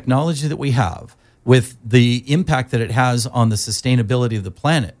 with the technology that we have, with the impact that it has on the sustainability of the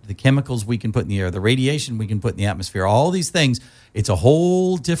planet, the chemicals we can put in the air, the radiation we can put in the atmosphere, all these things, it's a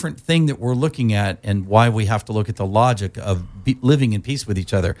whole different thing that we're looking at, and why we have to look at the logic of living in peace with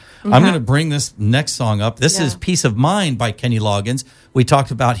each other. I'm going to bring this next song up. This is Peace of Mind by Kenny Loggins. We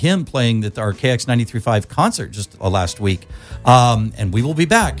talked about him playing at our KX 93.5 concert just last week. And we will be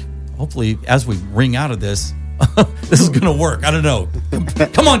back, hopefully, as we ring out of this. This is going to work. I don't know.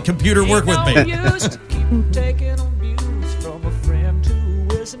 Come on, computer, work with me. Used to keep taking abuse from a friend who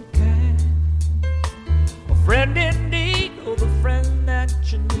isn't kind. A friend indeed, or the friend that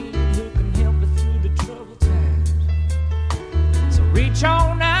you need, who can help you through the troubled times. So reach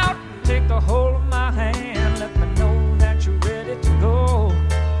on out, take the hold of my hand, let me know that you're ready to go.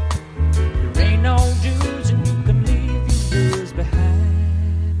 There ain't no dues, and you can leave your years behind.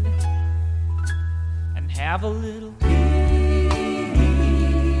 Have a little peace,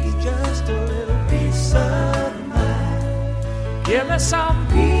 just a little peace of mind. Give me some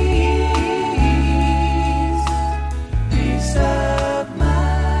peace of mind.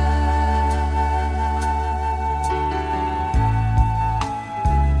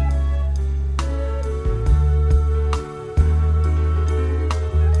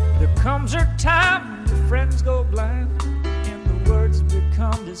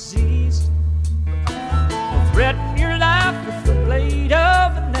 become diseased. They'll threaten your life with the blade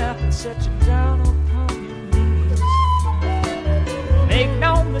of a knife and set you down upon your knees. Make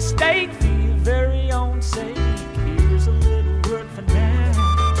no mistake, for your very own sake, here's a little word for now.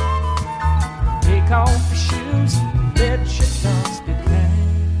 Take off your shoes, let your thoughts be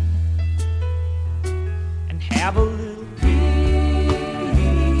plain, and have a little peace,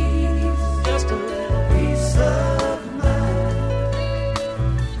 just a little peace of mind.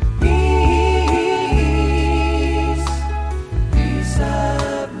 Peace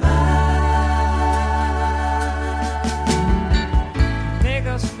of mind. Make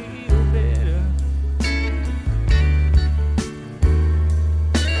us feel better.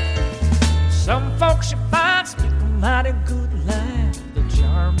 Some folks you find speak a mighty good line to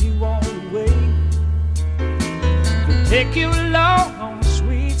charm you all the way. Could take you along on a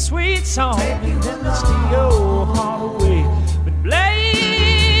sweet, sweet song and then they'll steal your heart away. But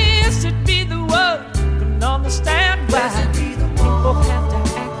blessed be the one who can understand why people have to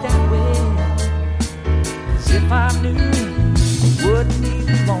act that way. As if I knew I wouldn't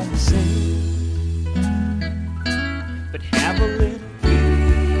even want to say. But have a little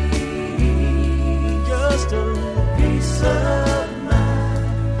just a little peace of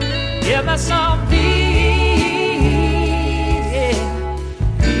mind. Give us some peace, yeah,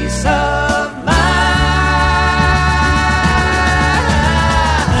 peace of mind.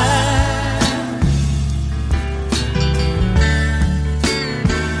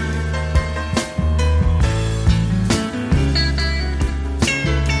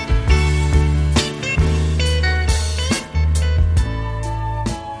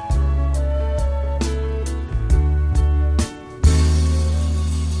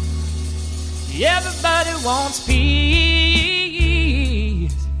 Everybody wants peace,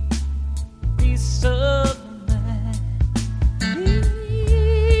 peace of mind,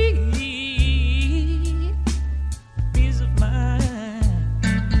 peace of mind,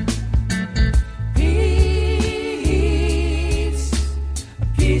 peace,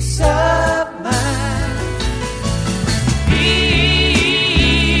 peace of mind,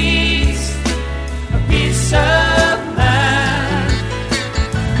 peace, peace of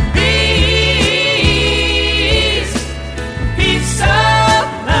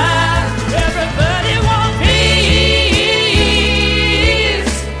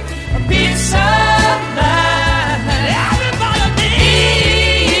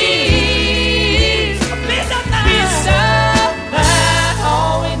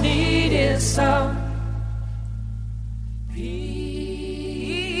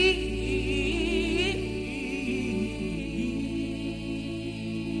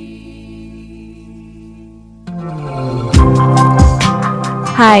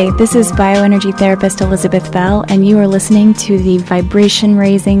Hi, this is bioenergy therapist Elizabeth Bell, and you are listening to the Vibration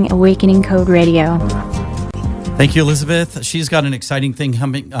Raising Awakening Code Radio. Thank you, Elizabeth. She's got an exciting thing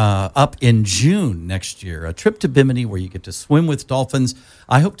coming up in June next year, a trip to Bimini where you get to swim with dolphins.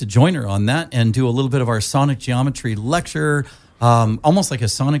 I hope to join her on that and do a little bit of our sonic geometry lecture, almost like a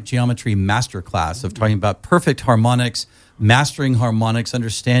sonic geometry masterclass of talking about perfect harmonics, mastering harmonics,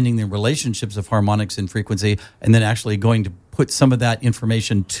 understanding the relationships of harmonics and frequency, and then actually going to put some of that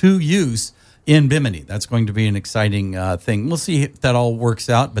information to use in Bimini. That's going to be an exciting thing. We'll see if that all works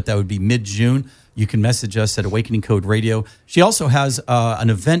out, but that would be mid-June. You can message us at Awakening Code Radio. She also has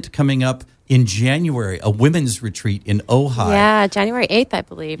an event coming up in January, a women's retreat in Ojai. Yeah, January 8th, I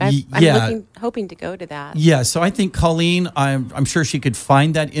believe. I'm hoping to go to that. Yeah, so I think Colleen, I'm sure she could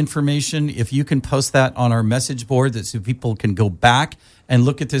find that information. If you can post that on our message board so people can go back and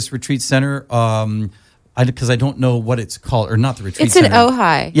look at this retreat center, because I don't know what it's called, or not the retreat center. It's in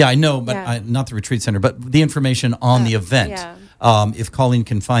Ojai. Yeah, I know, but not the retreat center, but the information on the event. Yeah. If Colleen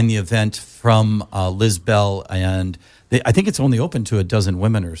can find the event from Liz Bell, and I think it's only open to a dozen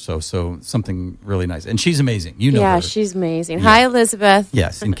women or so something really nice. And she's amazing. You know her. Yeah, she's amazing. Yeah. Hi, Elizabeth.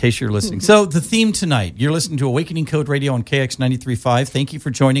 Yes, in case you're listening. So the theme tonight, you're listening to Awakening Code Radio on KX 93.5. Thank you for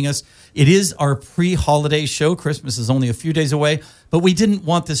joining us. It is our pre-holiday show. Christmas is only a few days away, but we didn't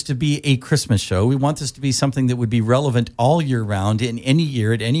want this to be a Christmas show. We want this to be something that would be relevant all year round, in any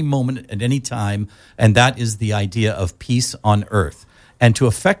year, at any moment, at any time, and that is the idea of peace on earth. And to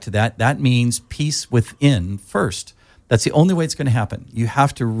effect that, that means peace within first. That's the only way it's going to happen. You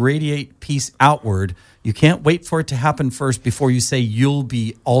have to radiate peace outward. You can't wait for it to happen first before you say you'll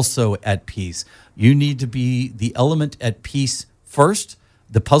be also at peace. You need to be the element at peace first,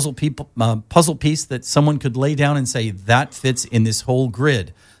 the puzzle piece that someone could lay down and say, that fits in this whole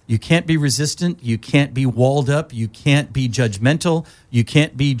grid. You can't be resistant. You can't be walled up. You can't be judgmental. You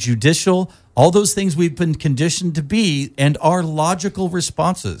can't be judicial. all those things we've been conditioned to be and our logical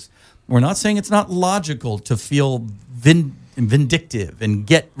responses. We're not saying it's not logical to feel vindictive and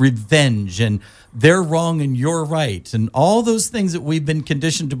get revenge and they're wrong and you're right. And all those things that we've been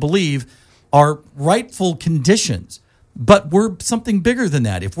conditioned to believe are rightful conditions. But we're something bigger than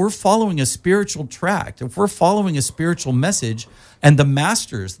that. If we're following a spiritual tract, if we're following a spiritual message, and the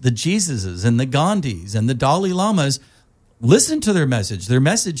masters, the Jesuses and the Gandhis and the Dalai Lamas, listen to their message. Their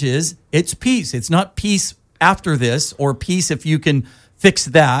message is, it's peace. It's not peace after this, or peace if you can fix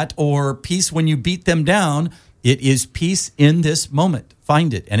that, or peace when you beat them down. It is peace in this moment.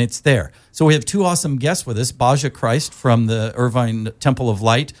 Find it, and it's there. So we have two awesome guests with us, Baja Christ from the Irvine Temple of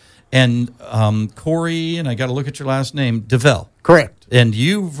Light, and Corey, and I got to look at your last name, DeVell. Correct. And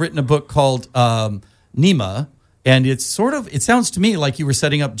you've written a book called Nima, and it's sort of, it sounds to me like you were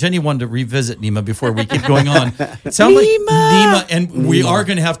setting up, Jenny wanted to revisit Nima before we keep going on. It sounds like Nima, and we are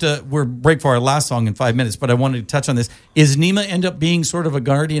going to have to, we're break for our last song in 5 minutes, but I wanted to touch on this. Is Nima end up being sort of a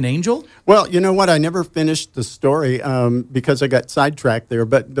guardian angel? Well, you know what? I never finished the story because I got sidetracked there,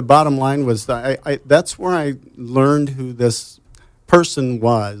 but the bottom line was that's where I learned who this person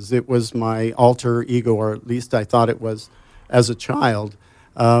was. It was my alter ego, or at least I thought it was as a child,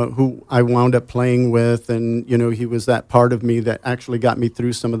 who I wound up playing with, and he was that part of me that actually got me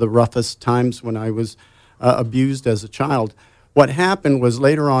through some of the roughest times when I was abused as a child. What happened was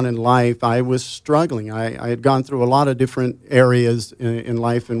later on in life, I was struggling. I had gone through a lot of different areas in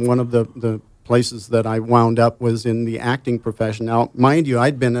life, and one of the places that I wound up was in the acting profession. Now, mind you,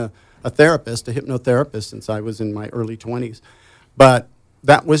 I'd been a therapist, a hypnotherapist, since I was in my early 20s. But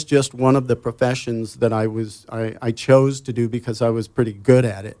that was just one of the professions that I chose to do because I was pretty good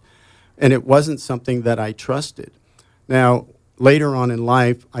at it. And it wasn't something that I trusted. Now, later on in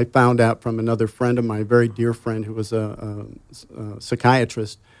life, I found out from another friend of mine, a very dear friend who was a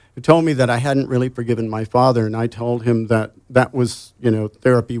psychiatrist, who told me that I hadn't really forgiven my father. And I told him that was,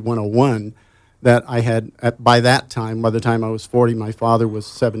 therapy 101, that I had, by that time, by the time I was 40, my father was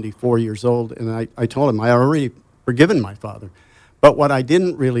 74 years old. And I told him I had already forgiven my father. But what I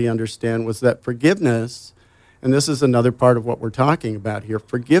didn't really understand was that forgiveness, and this is another part of what we're talking about here,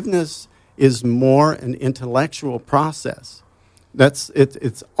 forgiveness is more an intellectual process.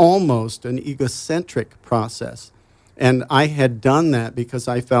 It's almost an egocentric process. And I had done that because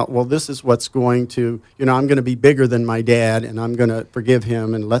I felt, well, this is what's going to, I'm going to be bigger than my dad, and I'm going to forgive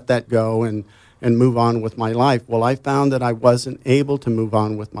him and let that go and move on with my life. Well, I found that I wasn't able to move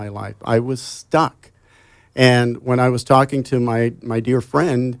on with my life. I was stuck. And when I was talking to my dear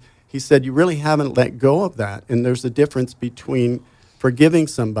friend, he said, you really haven't let go of that. And there's a difference between forgiving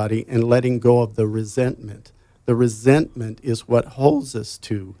somebody and letting go of the resentment. The resentment is what holds us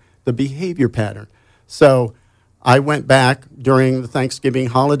to the behavior pattern. So I went back during the Thanksgiving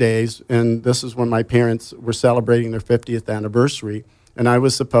holidays, and this is when my parents were celebrating their 50th anniversary, and I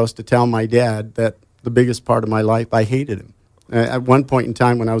was supposed to tell my dad that the biggest part of my life, I hated him. At one point in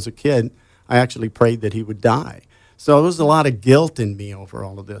time when I was a kid, I actually prayed that he would die. So there was a lot of guilt in me over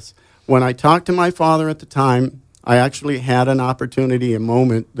all of this. When I talked to my father at the time, I actually had an opportunity, a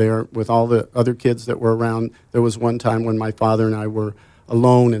moment there with all the other kids that were around. There was one time when my father and I were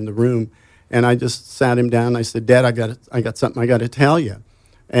alone in the room, and I just sat him down and I said, Dad, I got something I got to tell you.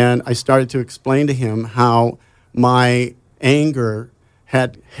 And I started to explain to him how my anger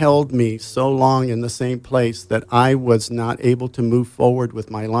had held me so long in the same place that I was not able to move forward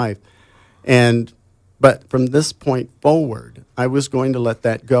with my life. But from this point forward, I was going to let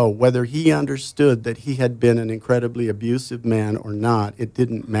that go. Whether he understood that he had been an incredibly abusive man or not, it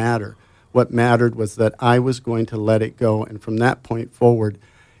didn't matter. What mattered was that I was going to let it go. And from that point forward,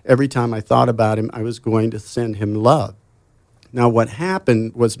 every time I thought about him, I was going to send him love. Now, what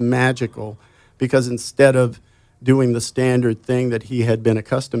happened was magical, because instead of doing the standard thing that he had been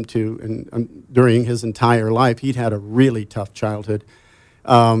accustomed to during his entire life, he'd had a really tough childhood.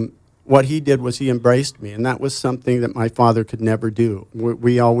 What he did was he embraced me, and that was something that my father could never do.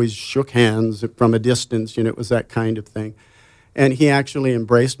 We always shook hands from a distance, it was that kind of thing. And he actually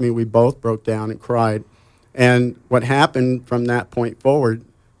embraced me. We both broke down and cried. And what happened from that point forward,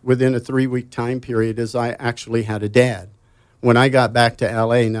 within a 3-week time period, is I actually had a dad. When I got back to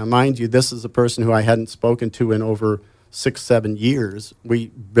L.A., now mind you, this is a person who I hadn't spoken to in over 6-7 years.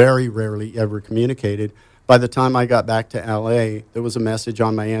 We very rarely ever communicated. By the time I got back to L.A., there was a message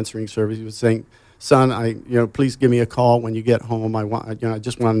on my answering service. He was saying, "Son, please give me a call when you get home. I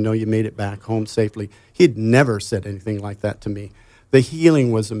just want to know you made it back home safely." He'd never said anything like that to me. The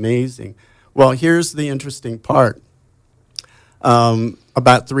healing was amazing. Well, here's the interesting part.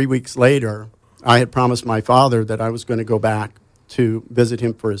 About 3 weeks later, I had promised my father that I was going to go back to visit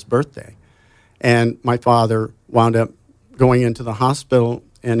him for his birthday. And my father wound up going into the hospital,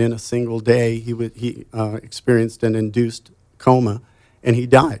 and in a single day, he experienced an induced coma, and he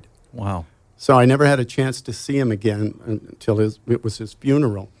died. Wow. So I never had a chance to see him again until it was his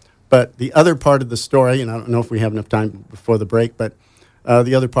funeral. But the other part of the story, and I don't know if we have enough time before the break, but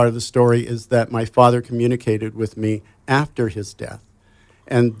the other part of the story is that my father communicated with me after his death.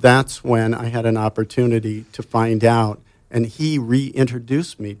 And that's when I had an opportunity to find out, and he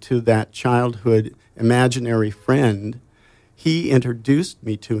reintroduced me to that childhood imaginary friend. He introduced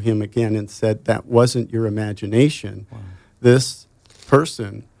me to him again and said, that wasn't your imagination. Wow. This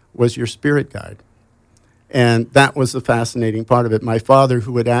person was your spirit guide. And that was the fascinating part of it. My father,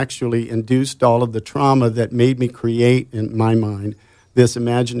 who had actually induced all of the trauma that made me create, in my mind, this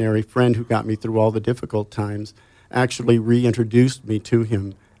imaginary friend who got me through all the difficult times, actually reintroduced me to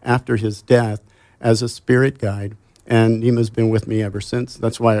him after his death as a spirit guide. And Nima's been with me ever since.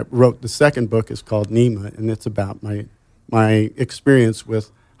 That's why I wrote the second book, is called Nima, and it's about my experience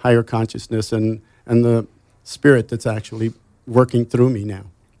with higher consciousness and the spirit that's actually working through me now.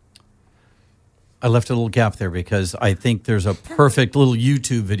 I left a little gap there because I think there's a perfect little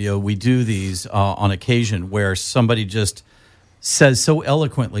YouTube video. We do these on occasion where somebody just says so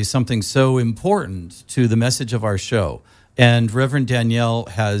eloquently something so important to the message of our show. And Reverend Danielle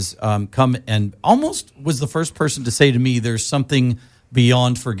has come and almost was the first person to say to me, there's something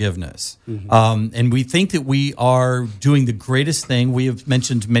beyond forgiveness. Mm-hmm. And we think that we are doing the greatest thing. We have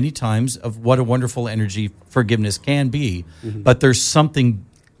mentioned many times of what a wonderful energy forgiveness can be, but there's something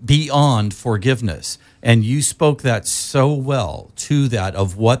beyond forgiveness. And you spoke that so well to that,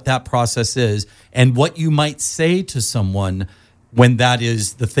 of what that process is and what you might say to someone when that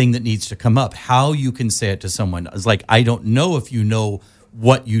is the thing that needs to come up, how you can say it to someone. It's like, I don't know if you know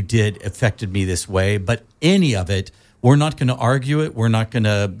what you did affected me this way, but any of it, we're not going to argue it. We're not going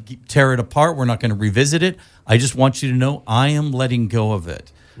to tear it apart. We're not going to revisit it. I just want you to know I am letting go of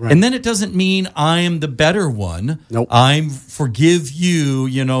it. Right. And then it doesn't mean I am the better one. Nope. I'm forgive you,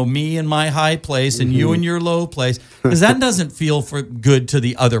 me in my high place and you in your low place. Because that doesn't feel good to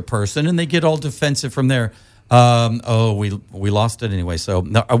the other person, and they get all defensive from there. We lost it anyway. So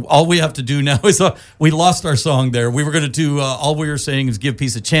no, all we have to do now is we lost our song there. We were going to do all we were saying is give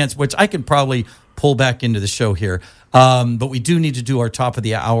peace a chance, which I could probably pull back into the show here. But we do need to do our top of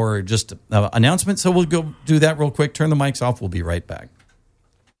the hour just announcement. So we'll go do that real quick. Turn the mics off. We'll be right back.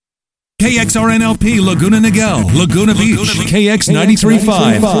 KXRNLP Laguna Niguel, Laguna Beach, KX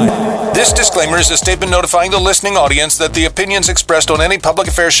 93.5. This disclaimer is a statement notifying the listening audience that the opinions expressed on any public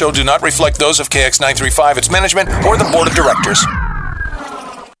affairs show do not reflect those of KX 935, its management, or the board of directors.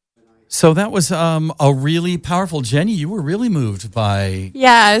 So that was a really powerful, Jenny, you were really moved by...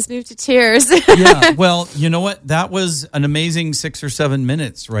 Yeah, I was moved to tears. Yeah, well, you know what? That was an amazing 6 or 7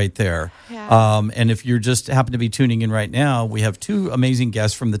 minutes right there. Yeah. And if you're just happen to be tuning in right now, we have two amazing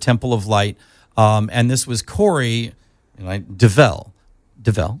guests from the Temple of Light. And this was Corey DeVell.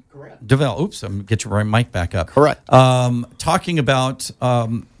 Correct. DeVell. Oops, I'm going to get your mic back up. Correct. Talking about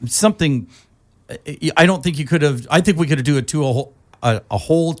something I don't think you could have... I think we could have do a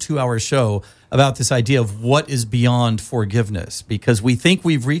whole 2-hour show about this idea of what is beyond forgiveness, because we think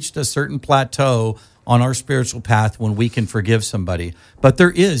we've reached a certain plateau on our spiritual path when we can forgive somebody. But there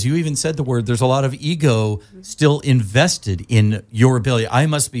is, you even said the word, there's a lot of ego still invested in your ability. I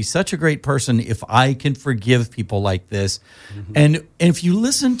must be such a great person if I can forgive people like this. Mm-hmm. And if you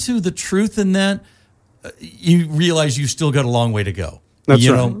listen to the truth in that, you realize you've still got a long way to go. That's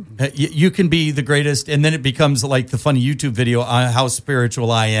right. You can be the greatest, and then it becomes like the funny YouTube video, how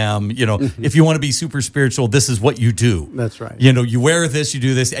spiritual I am. If you want to be super spiritual, this is what you do. That's right. You wear this, you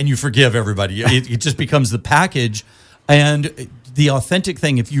do this, and you forgive everybody. It just becomes the package. And the authentic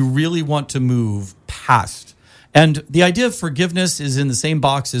thing, if you really want to move past, and the idea of forgiveness is in the same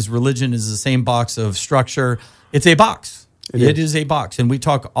box as religion, is the same box of structure. It's a box. It is a box. And we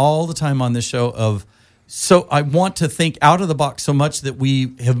talk all the time on this show of, so I want to think out of the box so much that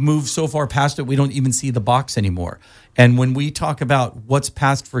we have moved so far past it, we don't even see the box anymore. And when we talk about what's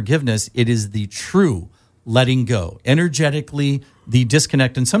past forgiveness, it is the true letting go. Energetically, the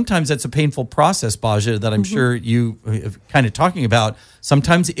disconnect. And sometimes that's a painful process, Baja, that I'm sure you are kind of talking about.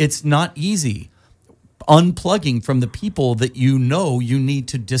 Sometimes it's not easy unplugging from the people that you need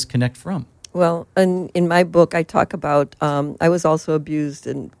to disconnect from. Well, in my book, I talk about I was also abused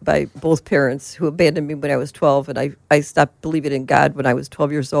by both parents who abandoned me when I was 12, and I stopped believing in God when I was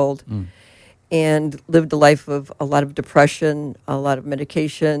 12 years old, and lived a life of a lot of depression, a lot of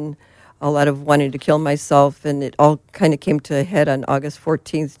medication, a lot of wanting to kill myself, and it all kind of came to a head on August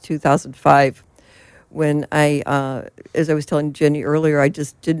 14th, 2005, when I, as I was telling Jenny earlier, I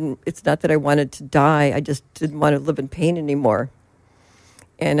just didn't, it's not that I wanted to die, I just didn't want to live in pain anymore.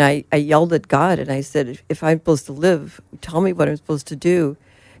 And I yelled at God and I said, if I'm supposed to live, tell me what I'm supposed to do.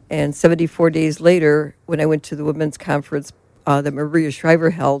 And 74 days later, when I went to the women's conference that Maria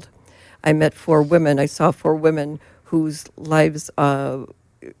Shriver held, I met 4 women. I saw 4 women whose lives, the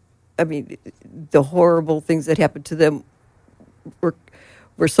horrible things that happened to them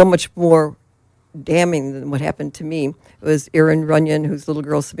were so much more damning than what happened to me. It was Erin Runyon, whose little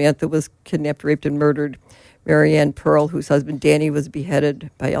girl Samantha was kidnapped, raped, and murdered. Marianne Pearl, whose husband Danny was beheaded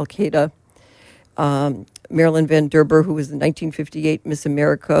by Al-Qaeda. Marilyn Van Derber, who was the 1958 Miss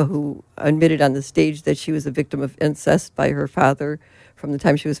America, who admitted on the stage that she was a victim of incest by her father from the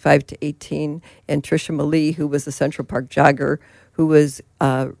time she was 5 to 18. And Tricia Malee, who was the Central Park jogger, who was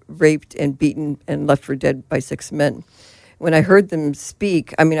raped and beaten and left for dead by 6 men. When I heard them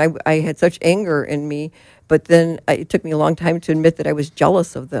speak, I had such anger in me, but then it took me a long time to admit that I was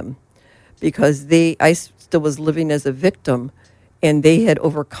jealous of them, because I still was living as a victim, and they had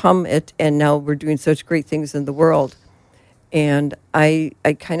overcome it, and now we're doing such great things in the world. And I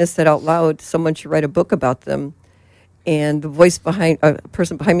kind of said out loud, someone should write a book about them. And the voice behind, a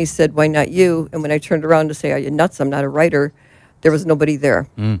person behind me said, why not you? And when I turned around to say, are you nuts? I'm not a writer. There was nobody there.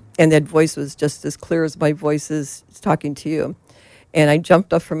 And that voice was just as clear as my voice is talking to you. And I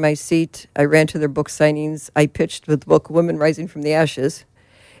jumped up from my seat. I ran to their book signings. I pitched with the book Women Rising from the Ashes.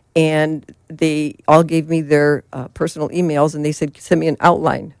 And they all gave me their personal emails, and they said, send me an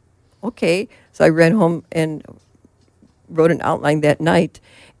outline. Okay. So I ran home and wrote an outline that night.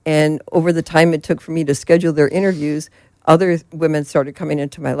 And over the time it took for me to schedule their interviews, other women started coming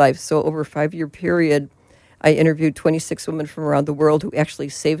into my life. So over a 5-year period, I interviewed 26 women from around the world who actually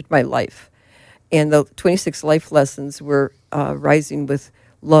saved my life. And the 26 life lessons were rising with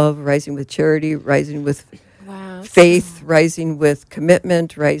love, rising with charity, rising with faith, rising with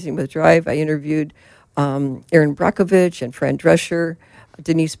commitment, rising with drive. I interviewed Erin Brockovich and Fran Drescher,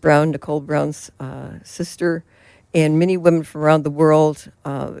 Denise Brown, Nicole Brown's sister, and many women from around the world.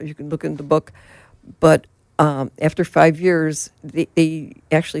 You can look in the book. But after 5 years, they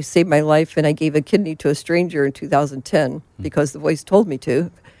actually saved my life, and I gave a kidney to a stranger in 2010 because the voice told me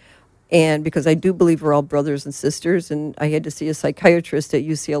to. And because I do believe we're all brothers and sisters, and I had to see a psychiatrist at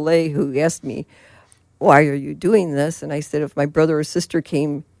UCLA who asked me, why are you doing this? And I said, if my brother or sister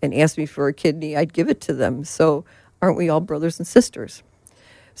came and asked me for a kidney, I'd give it to them. So aren't we all brothers and sisters?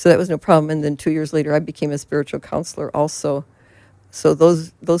 So that was no problem. And then 2 years later, I became a spiritual counselor also. So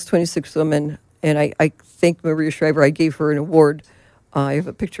those 26 women, and I thank Maria Shriver. I gave her an award. I have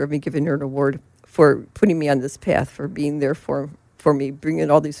a picture of me giving her an award for putting me on this path, for being there for me, bringing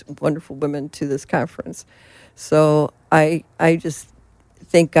all these wonderful women to this conference. So I just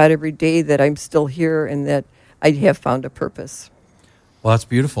thank God every day that I'm still here and that I have found a purpose. Well, that's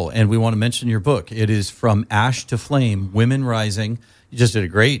beautiful. And we want to mention your book. It is From Ash to Flame, Women Rising. You just did a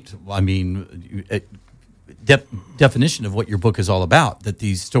great, definition of what your book is all about, that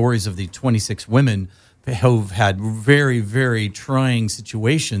these stories of the 26 women who've had very, very trying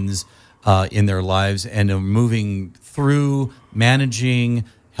situations in their lives and are moving through, managing,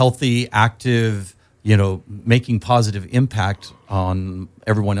 healthy, active, making positive impact on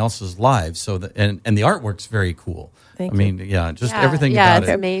everyone else's lives. So that, and the artwork's very cool. Thank you. Everything yeah, about it's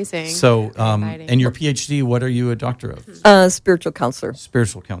it. amazing. So, and your PhD, what are you a doctor of? Spiritual counselor.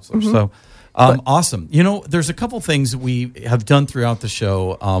 Spiritual counselor. So, awesome. There's a couple things we have done throughout the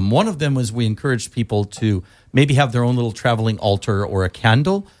show. One of them was we encouraged people to maybe have their own little traveling altar or a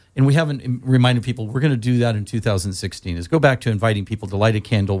candle. And we haven't reminded people we're going to do that in 2016, is go back to inviting people to light a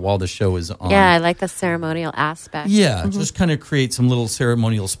candle while the show is on. Yeah, I like the ceremonial aspect. Yeah, just kind of create some little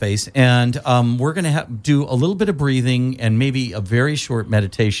ceremonial space. And we're going to do a little bit of breathing and maybe a very short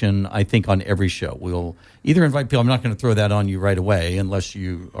meditation, I think, on every show. We'll either invite people. I'm not going to throw that on you right away unless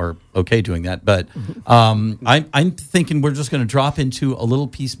you are okay doing that. But I'm thinking we're just going to drop into a little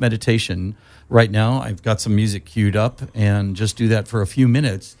peace meditation right now. I've got some music queued up and just do that for a few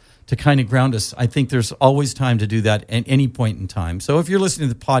minutes to kind of ground us. I think there's always time to do that at any point in time. So if you're listening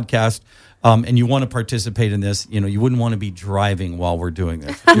to the podcast and you want to participate in this, you wouldn't want to be driving while we're doing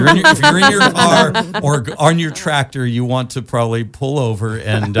this. If you're in your car or on your tractor, you want to probably pull over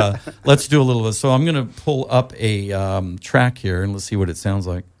and let's do a little bit. So I'm going to pull up a track here and let's see what it sounds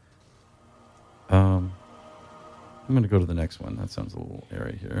like. I'm going to go to the next one. That sounds a little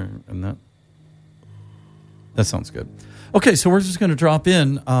airy here. And that sounds good. Okay, so we're just going to drop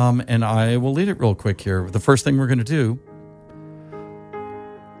in, and I will lead it real quick here. The first thing we're going to do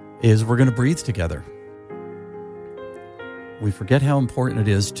is we're going to breathe together. we forget how important it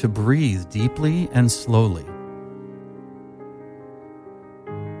is to breathe deeply and slowly.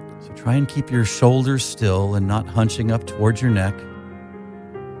 So try and keep your shoulders still and not hunching up towards your neck,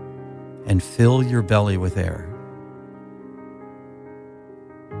 and fill your belly with air.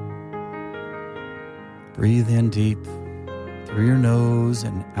 Breathe in deep through your nose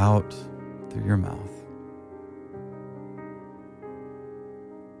and out through your mouth.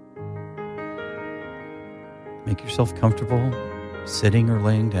 Make yourself comfortable, sitting or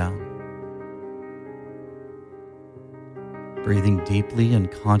laying down. Breathing deeply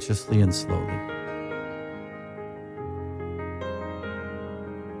and consciously and slowly.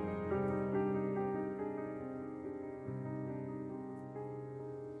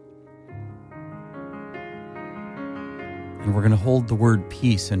 And we're going to hold the word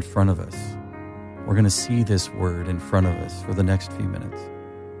peace in front of us. We're going to see this word in front of us for the next few minutes.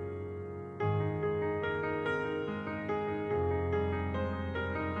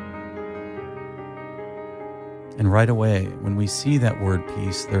 And right away, when we see that word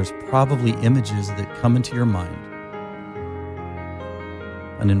peace, there's probably images that come into your mind.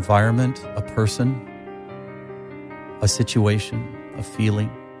 An environment, a person, a situation, a feeling.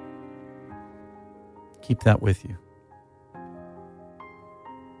 Keep that with you.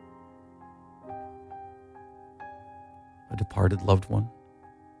 A departed loved one.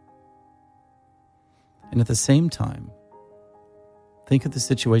 And at the same time, think of the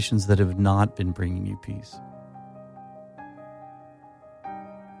situations that have not been bringing you peace.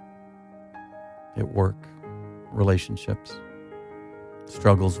 At work, relationships,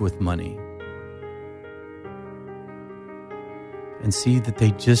 struggles with money. And see that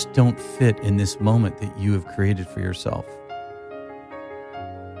they just don't fit in this moment that you have created for yourself.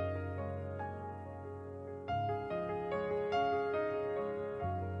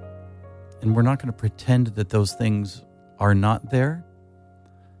 And we're not going to pretend that those things are not there,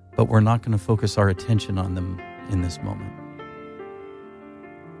 but we're not going to focus our attention on them in this moment.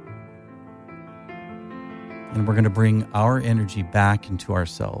 And we're going to bring our energy back into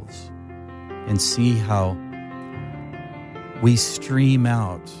ourselves and see how we stream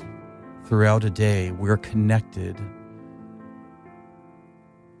out throughout a day. We're connected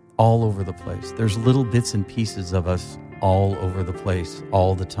all over the place. There's little bits and pieces of us all over the place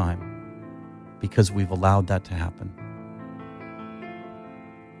all the time because we've allowed that to happen.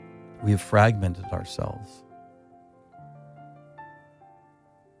 We have fragmented ourselves.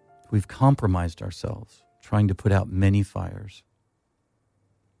 We've compromised ourselves, trying to put out many fires.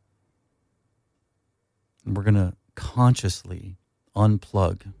 And we're going to consciously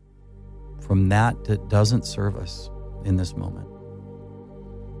unplug from that doesn't serve us in this moment.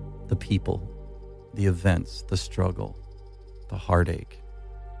 The people, the events, the struggle, the heartache,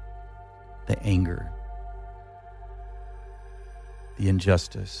 the anger, the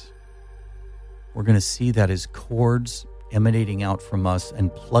injustice. We're going to see that as cords emanating out from us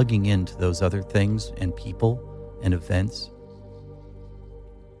and plugging into those other things and people and events.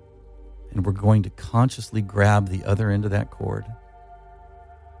 And we're going to consciously grab the other end of that cord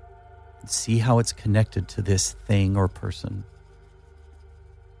and see how it's connected to this thing or person.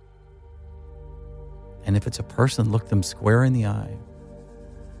 And if it's a person, look them square in the eye,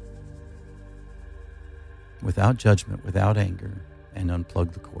 without judgment, without anger, and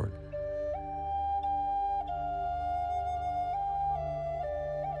unplug the cord.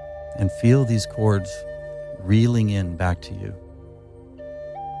 And feel these cords reeling in back to you.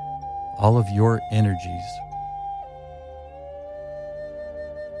 All of your energies,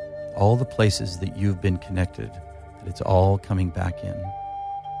 all the places that you've been connected, that it's all coming back in.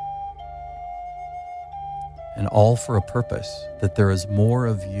 And all for a purpose, that there is more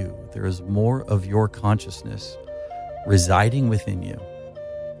of you, there is more of your consciousness residing within you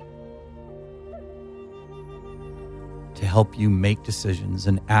to help you make decisions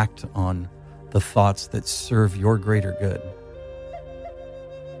and act on the thoughts that serve your greater good.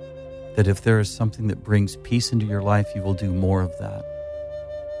 That if there is something that brings peace into your life, you will do more of that.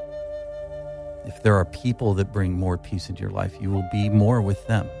 If there are people that bring more peace into your life, you will be more with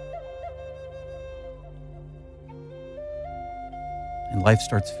them. And life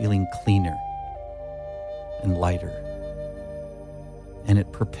starts feeling cleaner and lighter. And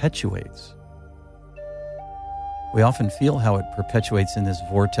it perpetuates. We often feel how it perpetuates in this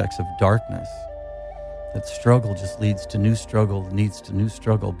vortex of darkness. That struggle just leads to new struggle, leads to new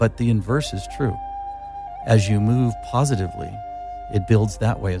struggle. But the inverse is true. As you move positively, it builds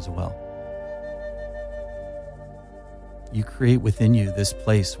that way as well. You create within you this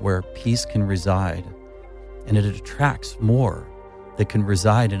place where peace can reside, and it attracts more that can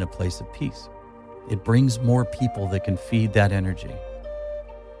reside in a place of peace. it brings more people that can feed that energy.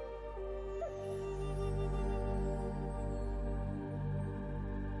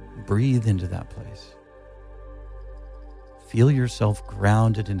 Breathe into that place. Feel yourself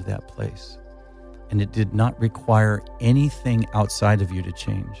grounded into that place. And it did not require anything outside of you to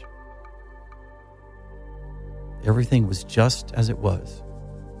change. Everything was just as it was.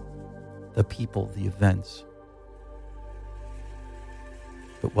 The people, the events.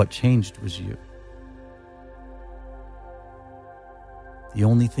 But what changed was you. The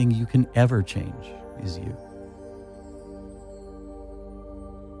only thing you can ever change is you.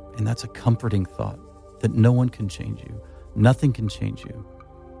 And that's a comforting thought, that no one can change you. Nothing can change you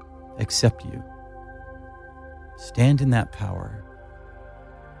except you. Stand in that power,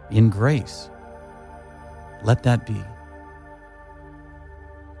 in grace. Let that be.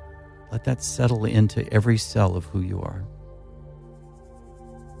 Let that settle into every cell of who you are.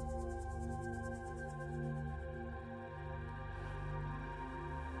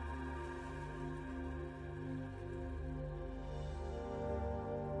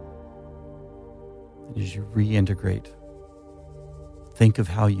 And as you reintegrate, think of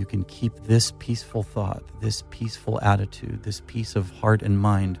how you can keep this peaceful thought, this peaceful attitude, this peace of heart and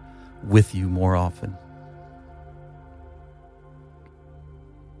mind with you more often.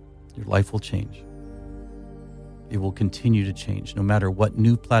 Your life will change. It will continue to change. No matter what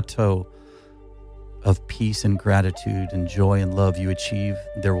new plateau of peace and gratitude and joy and love you achieve,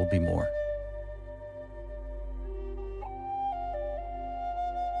 there will be more.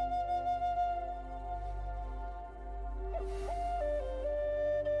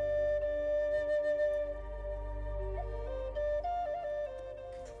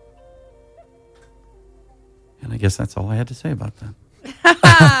 And I guess that's all I had to say about that.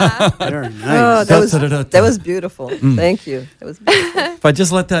 Very nice. Oh, that was beautiful. Thank you. That was beautiful. If I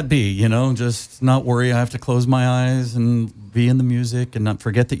just let that be, just not worry, I have to close my eyes and be in the music and not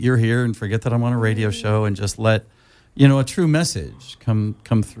forget that you're here and forget that I'm on a radio show and just let, a true message come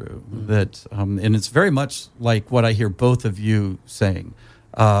through. That, and it's very much like what I hear both of you saying,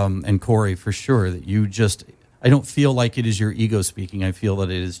 and Corey for sure, that I don't feel like it is your ego speaking. I feel that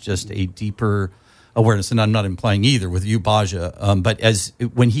it is just a deeper awareness, and I'm not implying either with you, Baja, but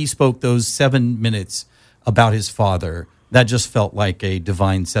when he spoke those 7 minutes about his father, that just felt like a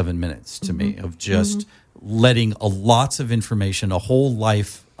divine 7 minutes to me of just letting lots of information, a whole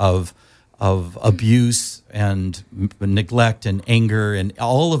life of abuse and neglect and anger and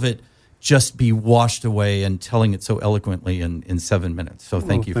all of it just be washed away and telling it so eloquently in 7 minutes. So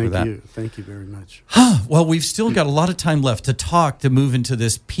thank you for that. Thank you very much. Well, we've still got a lot of time left to move into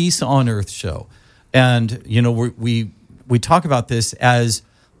this Peace on Earth show. And, we talk about this as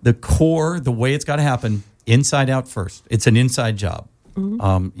the core, the way it's got to happen, inside out first. It's an inside job.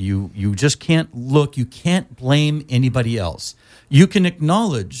 You just can't look. You can't blame anybody else. You can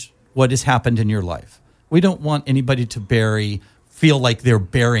acknowledge what has happened in your life. We don't want anybody to feel like they're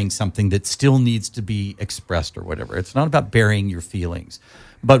burying something that still needs to be expressed or whatever. It's not about burying your feelings.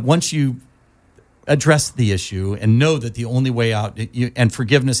 But once you address the issue and know that the only way out, and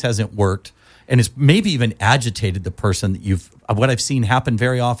forgiveness hasn't worked, and it's maybe even agitated the person that what I've seen happen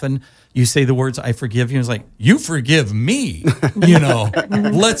very often, you say the words, I forgive you. It's like, you forgive me,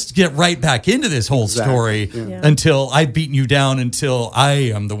 let's get right back into this whole story until I've beaten you down, until I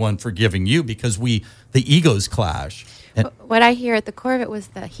am the one forgiving you, because the egos clash. And what I hear at the core of it was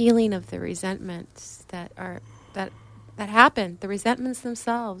the healing of the resentments that happened, the resentments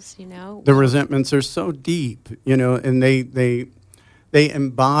themselves, The resentments are so deep, and they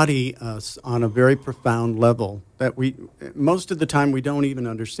embody us on a very profound level that most of the time we don't even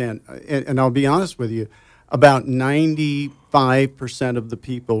understand. And I'll be honest with you, about 95% of the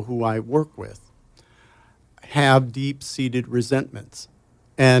people who I work with have deep-seated resentments.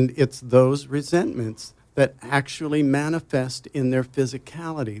 And it's those resentments that actually manifest in their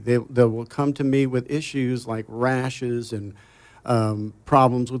physicality. They will come to me with issues like rashes and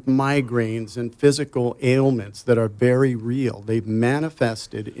problems with migraines and physical ailments that are very real. They've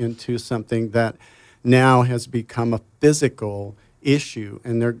manifested into something that now has become a physical issue,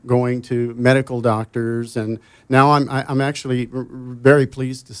 and they're going to medical doctors. And now I'm actually very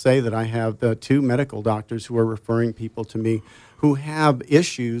pleased to say that I have 2 medical doctors who are referring people to me who have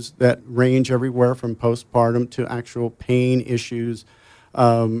issues that range everywhere from postpartum to actual pain issues.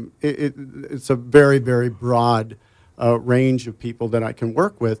 It's a very, very broad range of people that I can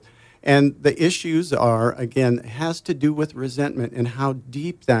work with. And the issues has to do with resentment and how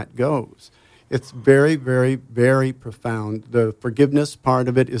deep that goes. It's very, very, very profound. The forgiveness part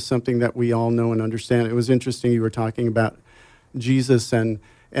of it is something that we all know and understand. It was interesting you were talking about Jesus and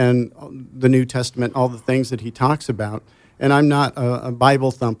and the New Testament, all the things that he talks about. And I'm not a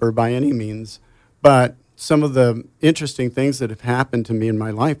Bible thumper by any means, but some of the interesting things that have happened to me in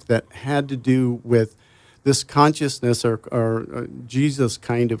my life that had to do with this consciousness or Jesus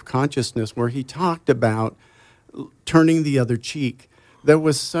kind of consciousness, where he talked about turning the other cheek. There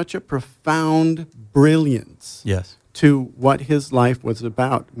was such a profound brilliance to what his life was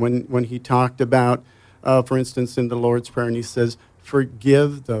about. When he talked about, for instance, in the Lord's Prayer, and he says,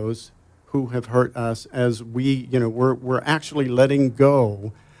 forgive those who have hurt us, as we're actually letting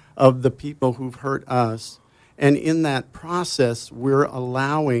go of the people who've hurt us. And in that process, we're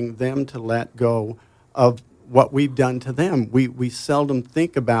allowing them to let go of what we've done to them. We seldom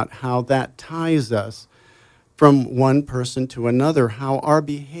think about how that ties us from one person to another, how our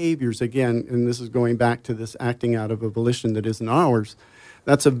behaviors, again, and this is going back to this acting out of a volition that isn't ours,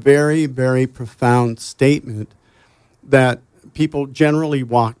 that's a very, very profound statement that people generally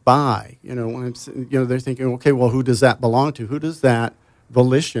walk by. They're thinking, okay, well, who does that belong to? Who does that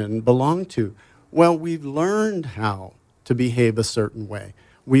volition belong to? Well, we've learned how to behave a certain way.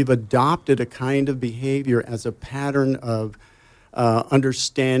 We've adopted a kind of behavior as a pattern of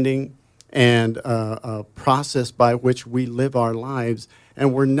understanding and a process by which we live our lives,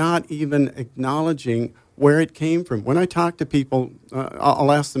 and we're not even acknowledging where it came from. When I talk to people,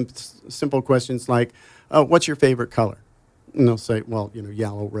 I'll ask them simple questions like, what's your favorite color? And they'll say, well,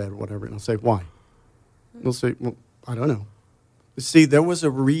 yellow, red, whatever. And I'll say, why? And they'll say, well, I don't know. See, there was a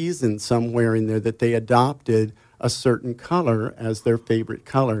reason somewhere in there that they adopted a certain color as their favorite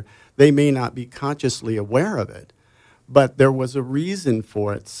color. They may not be consciously aware of it, but there was a reason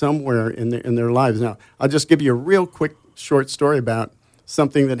for it somewhere in their lives. Now, I'll just give you a real quick, short story about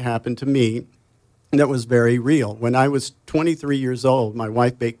something that happened to me that was very real. When I was 23 years old, my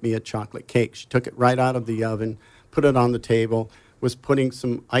wife baked me a chocolate cake. She took it right out of the oven, put it on the table, was putting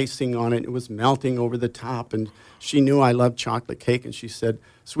some icing on it. It was melting over the top, and she knew I loved chocolate cake, and she said,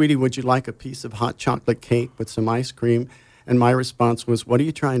 sweetie, would you like a piece of hot chocolate cake with some ice cream? And my response was, what are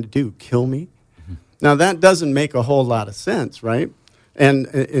you trying to do, kill me? Now, that doesn't make a whole lot of sense, right? And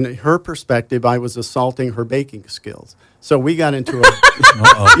in her perspective, I was assaulting her baking skills. So we got into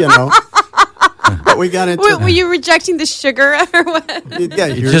but we got into... Were you rejecting the sugar or what? Yeah,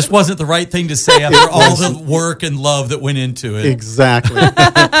 it just wasn't the right thing to say after all the work and love that went into it. Exactly.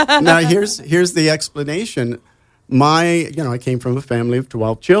 Now, here's the explanation. I came from a family of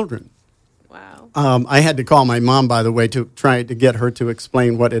 12 children. Wow. I had to call my mom, by the way, to try to get her to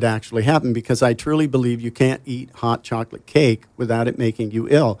explain what had actually happened, because I truly believe you can't eat hot chocolate cake without it making you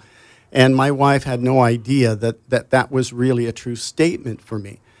ill. And my wife had no idea that was really a true statement for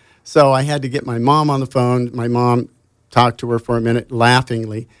me. So I had to get my mom on the phone. My mom talked to her for a minute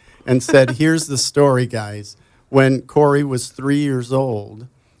laughingly and said, here's the story, guys. When Corey was 3 years old,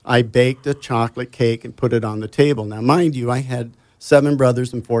 I baked a chocolate cake and put it on the table. Now, mind you, I had 7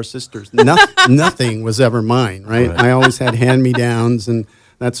 brothers and 4 sisters. Nothing was ever mine, right? I always had hand-me-downs and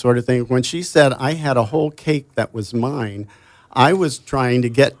that sort of thing. When she said I had a whole cake that was mine, I was trying to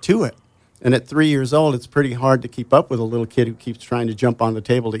get to it. And at 3 years old, it's pretty hard to keep up with a little kid who keeps trying to jump on the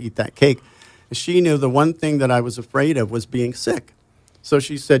table to eat that cake. She knew the one thing that I was afraid of was being sick. So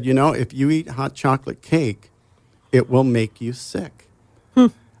she said, if you eat hot chocolate cake, it will make you sick.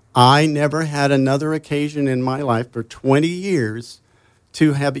 I never had another occasion in my life for 20 years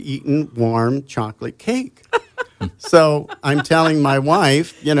to have eaten warm chocolate cake. So I'm telling my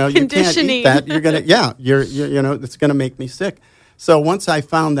wife, you can't eat that. You're going to, it's going to make me sick. So once I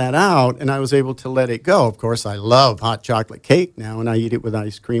found that out and I was able to let it go, of course, I love hot chocolate cake now, and I eat it with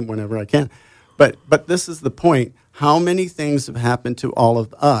ice cream whenever I can. But this is the point. How many things have happened to all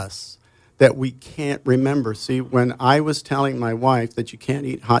of us that we can't remember? See, when I was telling my wife that you can't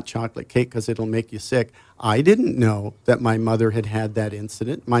eat hot chocolate cake because it'll make you sick, I didn't know that my mother had had that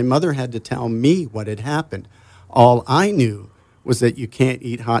incident. My mother had to tell me what had happened. All I knew was that you can't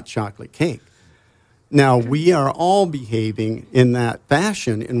eat hot chocolate cake. Now, we are all behaving in that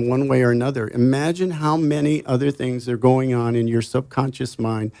fashion in one way or another. Imagine how many other things are going on in your subconscious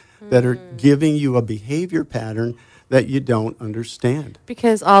mind that are giving you a behavior pattern that you don't understand.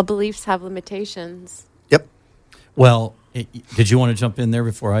 Because all beliefs have limitations. Yep. Well, did you want to jump in there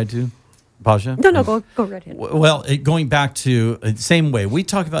before I do, Baja? No, go right ahead. Well, going back to the same way, we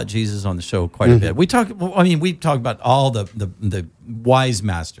talk about Jesus on the show quite a bit. We talk about all the wise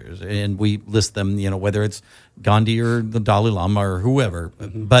masters, and we list them, whether it's Gandhi or the Dalai Lama or whoever.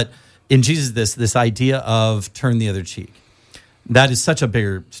 But in Jesus, this idea of turn the other cheek, that is such a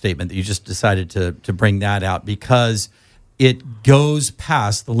bigger statement that you just decided to bring that out, because it goes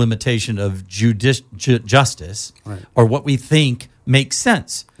past the limitation of justice, or what we think makes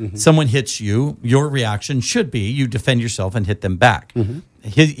sense. Someone hits you, your reaction should be you defend yourself and hit them back.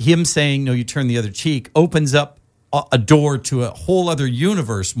 Him saying, no, you turn the other cheek opens up a door to a whole other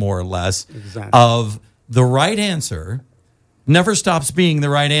universe, more or less, of the right answer never stops being the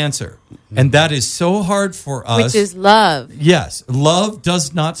right answer. And that is so hard for us. Which is love. Yes. Love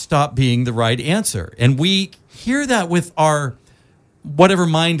does not stop being the right answer. And we hear that with our whatever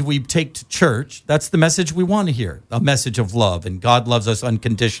mind we take to church. That's the message we want to hear, a message of love, and God loves us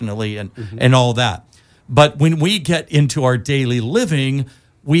unconditionally and all that. But when we get into our daily living,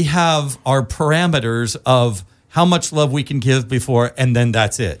 we have our parameters of how much love we can give before, and then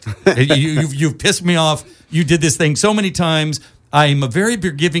that's it. You've pissed me off. You did this thing so many times. I'm a very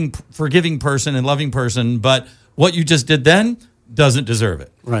forgiving person and loving person, but what you just did then doesn't deserve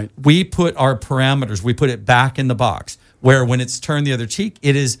it. Right. We put our parameters, we put it back in the box, where when it's turn the other cheek,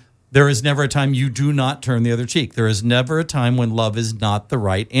 there is never a time you do not turn the other cheek. There is never a time when love is not the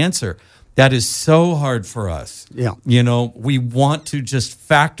right answer. That is so hard for us. Yeah. You know, we want to just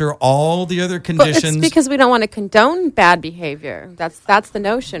factor all the other conditions. Well, it's because we don't want to condone bad behavior. That's the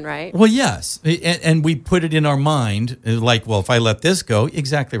notion, right? Well, yes. And we put it in our mind, like, well, if I let this go,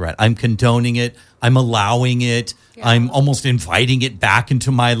 exactly right. I'm condoning it. I'm allowing it. Yeah. I'm almost inviting it back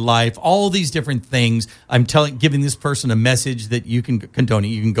into my life. All these different things. I'm giving this person a message that you can condone it.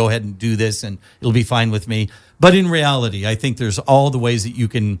 You can go ahead and do this and it'll be fine with me. But in reality, I think there's all the ways that you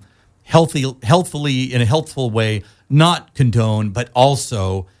can healthfully, in a helpful way, not condone, but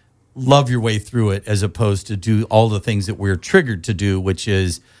also love your way through it, as opposed to do all the things that we're triggered to do, which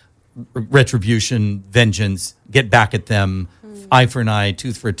is retribution, vengeance, get back at them, eye for an eye,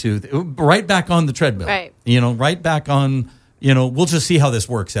 tooth for a tooth, right back on the treadmill. Right. Right back on, we'll just see how this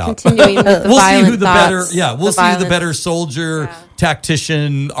works out. Continuing with the we'll violent see who the thoughts, better, we'll see who the better soldier,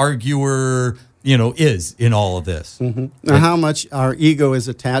 tactician, arguer, is in all of this. Now, how much our ego is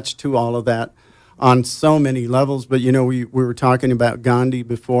attached to all of that on so many levels. But, we were talking about Gandhi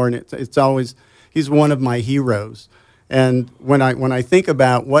before, and it's always, he's one of my heroes. And when I think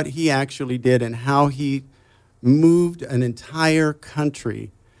about what he actually did and how he moved an entire country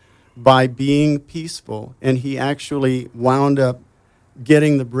by being peaceful, and he actually wound up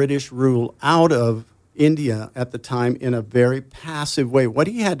getting the British rule out of India at the time in a very passive way. What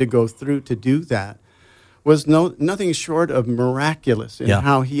he had to go through to do that was nothing short of miraculous in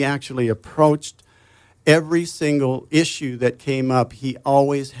how he actually approached every single issue that came up. He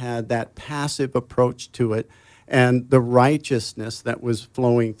always had that passive approach to it, and the righteousness that was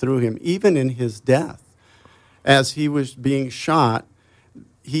flowing through him, even in his death. As he was being shot,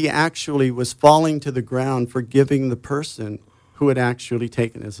 he actually was falling to the ground, forgiving the person who had actually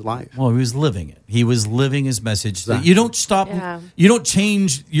taken his life. Well, he was living it. He was living his message. Exactly. You don't stop. Yeah. You don't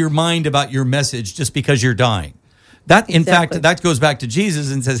change your mind about your message just because you're dying. In fact, that goes back to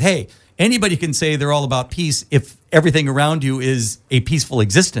Jesus and says, hey, anybody can say they're all about peace if everything around you is a peaceful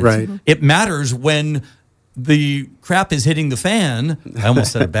existence. Right. It matters when the crap is hitting the fan. I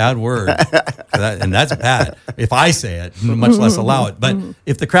almost said a bad word, and that's bad if I say it, much less allow it. But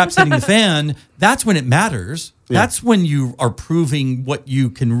if the crap's hitting the fan, that's when it matters. Yeah. That's when you are proving what you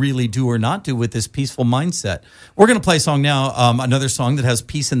can really do or not do with this peaceful mindset. We're going to play a song now, another song that has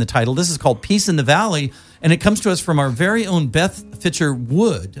peace in the title. This is called Peace in the Valley, and it comes to us from our very own Beth Fisher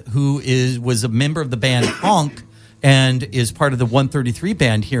Wood, who was a member of the band Honk and is part of the 133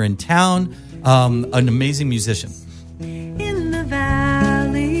 band here in town. An amazing musician. In the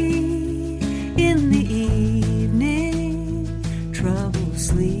valley, in the evening, trouble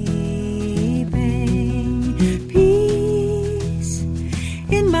sleeping, peace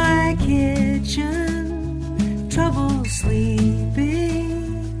in my kitchen, trouble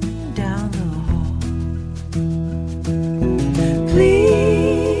sleeping down the hall.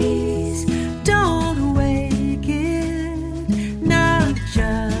 Please don't wake it, not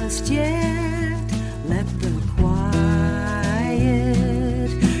just yet. Let the quiet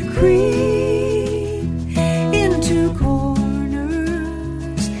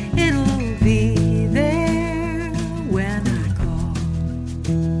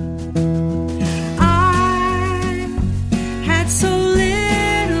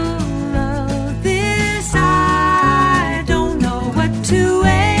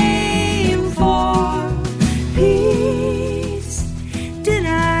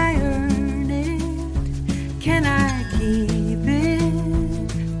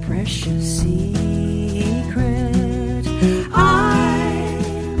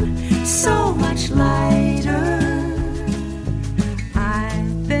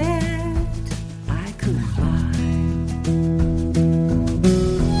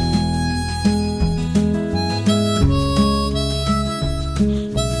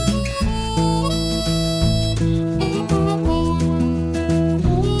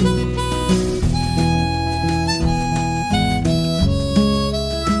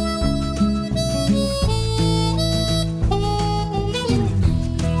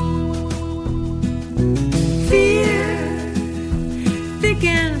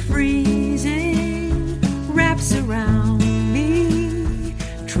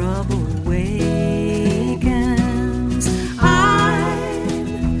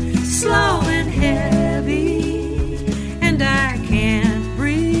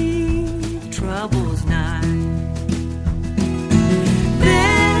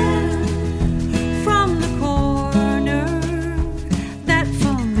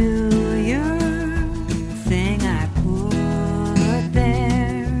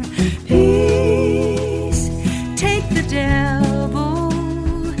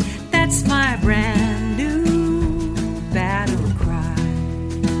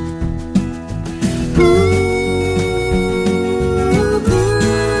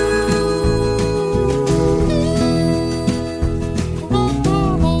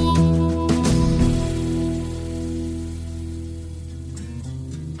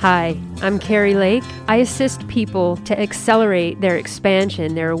Hi, I'm Carrie Lake. I assist people to accelerate their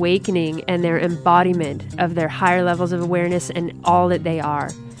expansion, their awakening, and their embodiment of their higher levels of awareness and all that they are.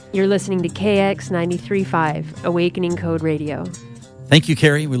 You're listening to KX 93.5, Awakening Code Radio. Thank you,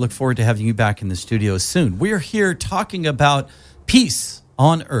 Carrie. We look forward to having you back in the studio soon. We're here talking about peace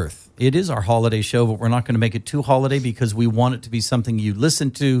on Earth. It is our holiday show, but we're not going to make it too holiday because we want it to be something you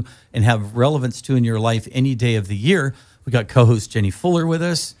listen to and have relevance to in your life any day of the year. We got co-host Jenny Fuller with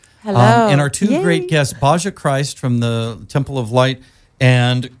us. Hello. And our two great guests, Baja Christ from the Temple of Light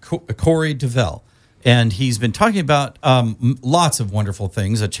and Corey DeVell. And he's been talking about lots of wonderful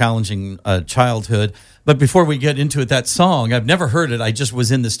things, a challenging childhood. But before we get into it, that song, I've never heard it. I just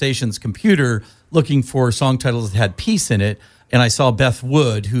was in the station's computer looking for song titles that had peace in it. And I saw Beth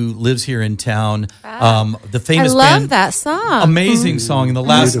Wood, who lives here in town. The famous I love band, that song. Amazing song. And the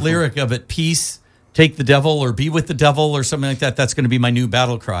last Beautiful. lyric of it, peace, take the devil or be with the devil or something like that. That's going to be my new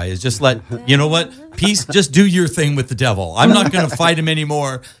battle cry, is just you know what? Peace, just do your thing with the devil. I'm not going to fight him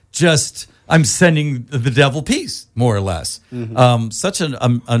anymore. I'm sending the devil peace, more or less. Mm-hmm. Such an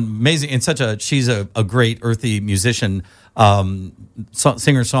amazing, and she's a great earthy musician,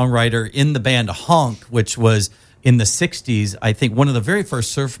 singer-songwriter in the band Honk, which was in the 60s. I think one of the very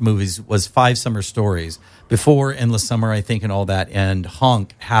first surf movies was 5 Summer Stories, before Endless Summer, I think, and all that. And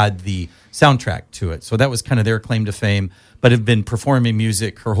Honk had the soundtrack to it. So that was kind of their claim to fame, but have been performing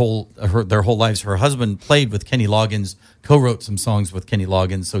music their whole lives. Her husband played with Kenny Loggins, co-wrote some songs with Kenny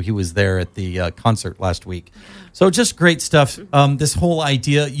Loggins, so he was there at the concert last week. So just great stuff. This whole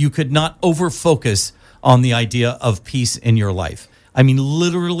idea, you could not over-focus on the idea of peace in your life. I mean,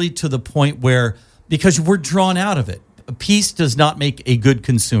 literally to the point where, because we're drawn out of it. Peace does not make a good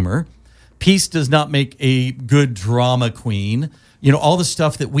consumer. Peace does not make a good drama queen. You know, all the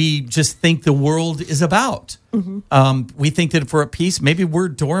stuff that we just think the world is about. Mm-hmm. We think that if we're at peace, maybe we're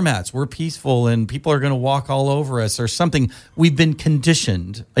doormats, we're peaceful, and people are going to walk all over us or something. We've been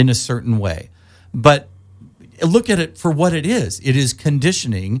conditioned in a certain way. But look at it for what it is. It is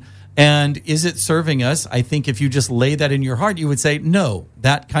conditioning. And is it serving us? I think if you just lay that in your heart, you would say, no,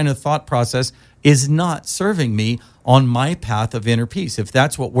 that kind of thought process is not serving me on my path of inner peace. If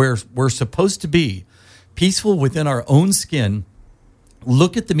that's what we're supposed to be, peaceful within our own skin.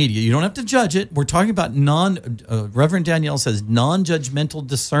 Look at the media. You don't have to judge it. We're talking about Reverend Danielle says non-judgmental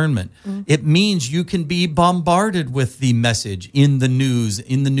discernment. Mm-hmm. It means you can be bombarded with the message in the news,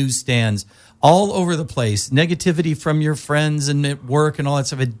 in the newsstands, all over the place. Negativity from your friends and at work and all that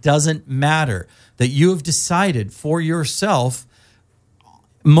stuff. It doesn't matter. That you have decided for yourself,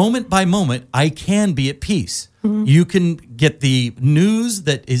 moment by moment, I can be at peace. Mm-hmm. You can get the news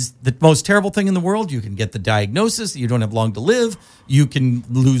that is the most terrible thing in the world. You can get the diagnosis that you don't have long to live. You can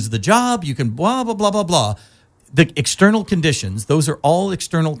lose the job. You can blah, blah, blah, blah, blah. The external conditions, those are all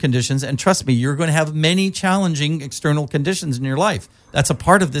external conditions. And trust me, you're going to have many challenging external conditions in your life. That's a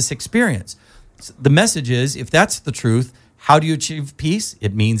part of this experience. The message is, if that's the truth, how do you achieve peace?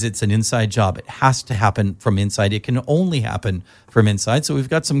 It means it's an inside job. It has to happen from inside. It can only happen from inside. So we've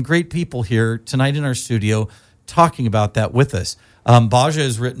got some great people here tonight in our studio talking about that with us. Baja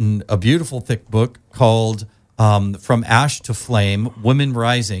has written a beautiful, thick book called From Ash to Flame, Women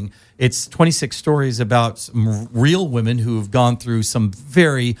Rising. It's 26 stories about some real women who have gone through some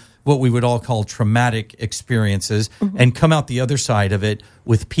very, what we would all call traumatic experiences, mm-hmm. and come out the other side of it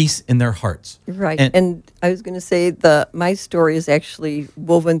with peace in their hearts. Right. And I was going to say my story is actually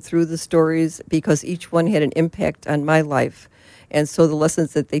woven through the stories because each one had an impact on my life. And so the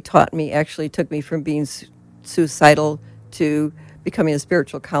lessons that they taught me actually took me from being suicidal to becoming a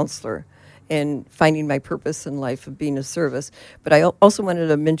spiritual counselor and finding my purpose in life of being of service. But I also wanted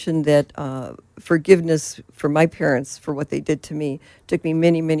to mention that forgiveness for my parents for what they did to me took me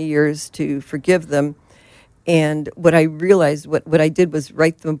many, many years to forgive them. And what I realized, what I did was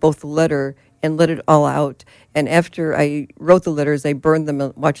write them both a letter and let it all out. And after I wrote the letters, I burned them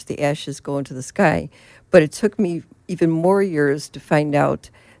and watched the ashes go into the sky. But it took me even more years to find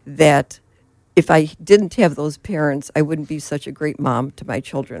out that if I didn't have those parents, I wouldn't be such a great mom to my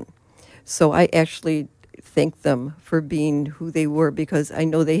children. So I actually thank them for being who they were because I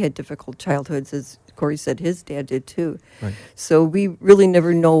know they had difficult childhoods, as Corey said his dad did too. Right. So we really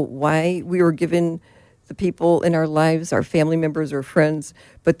never know why we were given the people in our lives, our family members or friends,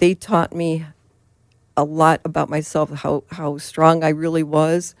 but they taught me a lot about myself, how strong I really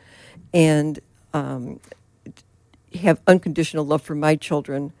was, and have unconditional love for my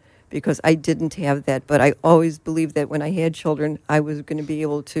children because I didn't have that. But I always believed that when I had children, I was going to be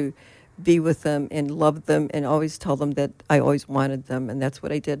able to be with them and love them and always tell them that I always wanted them. And that's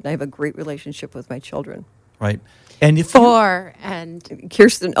what I did. And I have a great relationship with my children. Right. And if Thor and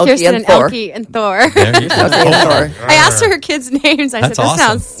Kirsten, Elke, Kirsten and and Thor. Elke and Thor. There you go. I asked her kids' names. I That's said, "This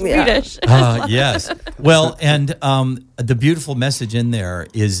awesome. sounds Swedish." Yes. Well, and the beautiful message in there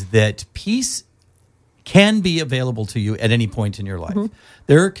is that peace can be available to you at any point in your life. Mm-hmm.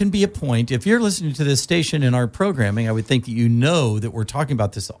 There can be a point, if you're listening to this station in our programming, I would think that you know that we're talking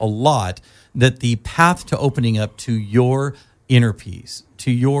about this a lot, that the path to opening up to your inner peace,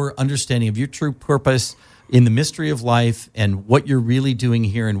 to your understanding of your true purpose in the mystery of life and what you're really doing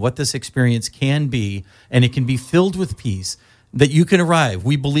here and what this experience can be, and it can be filled with peace, that you can arrive.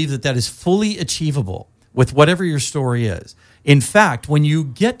 We believe that that is fully achievable with whatever your story is. In fact, when you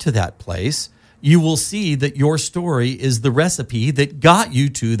get to that place, you will see that your story is the recipe that got you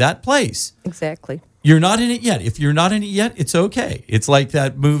to that place. Exactly. You're not in it yet. If you're not in it yet, it's okay. It's like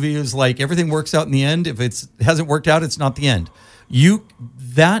that movie is like everything works out in the end. If it hasn't worked out, it's not the end.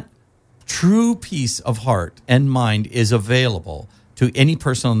 That true peace of heart and mind is available to any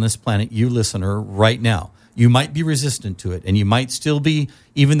person on this planet, you listener, right now. You might be resistant to it, and you might still be,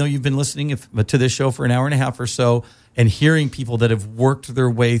 even though you've been listening to this show for an hour and a half or so, and hearing people that have worked their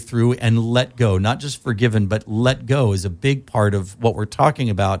way through and let go, not just forgiven, but let go is a big part of what we're talking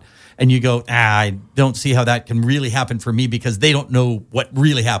about. And you go, I don't see how that can really happen for me because they don't know what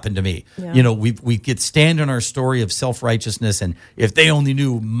really happened to me. Yeah. You know, we get stand on our story of self-righteousness, and if they only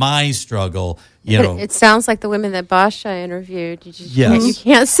knew my struggle, you But know. it sounds like the women that Basha interviewed. Yes. You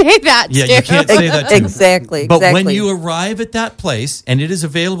can't say that. Yeah, Stu. you can't say that too. Exactly. But when you arrive at that place, and it is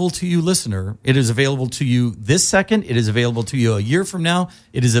available to you, listener, it is available to you this second, it is available to you a year from now,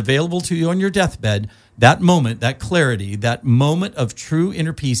 it is available to you on your deathbed, that moment, that clarity, that moment of true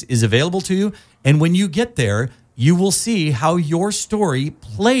inner peace is available to you. And when you get there, you will see how your story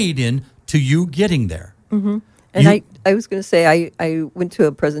played in to you getting there. Mm-hmm. And I was going to say, I went to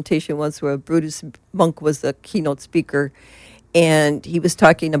a presentation once where a Buddhist monk was the keynote speaker, and he was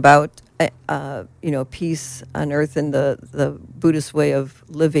talking about, peace on earth and the Buddhist way of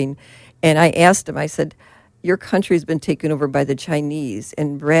living. And I asked him, I said, your country's been taken over by the Chinese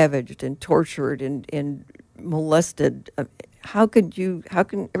and ravaged and tortured and molested. How can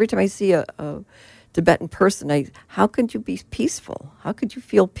every time I see a Tibetan person, how can you be peaceful? How could you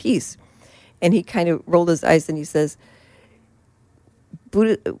feel peace? And he kind of rolled his eyes and he says,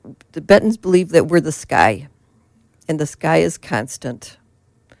 Tibetans believe that we're the sky, and the sky is constant.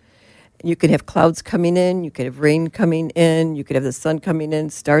 You could have clouds coming in, you could have rain coming in, you could have the sun coming in,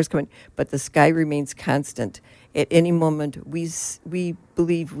 stars coming, but the sky remains constant. At any moment, we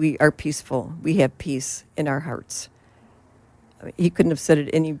believe we are peaceful. We have peace in our hearts. He couldn't have said it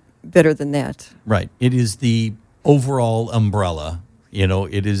any better than that. Right. It is the overall umbrella. You know,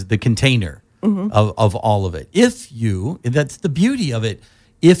 it is the container of all of it. That's the beauty of it,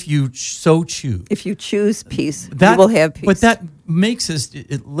 if you so choose. If you choose peace, you will have peace. But that makes us,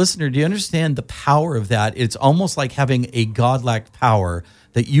 listener, do you understand the power of that? It's almost like having a godlike power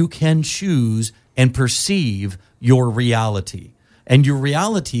that you can choose and perceive your reality. And your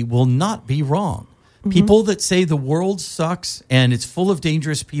reality will not be wrong. Mm-hmm. People that say the world sucks and it's full of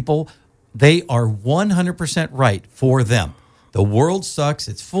dangerous people, they are 100% right for them. The world sucks.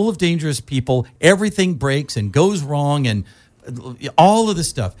 It's full of dangerous people. Everything breaks and goes wrong and all of this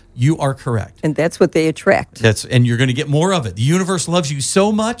stuff. You are correct. And that's what they attract. And you're going to get more of it. The universe loves you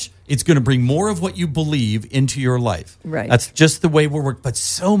so much, it's going to bring more of what you believe into your life. Right. That's just the way we work. But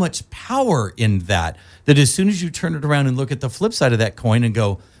so much power in that as soon as you turn it around and look at the flip side of that coin and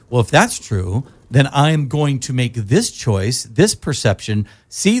go, well, if that's true, then I'm going to make this choice, this perception,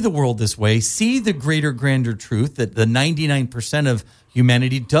 see the world this way, see the greater, grander truth that the 99% of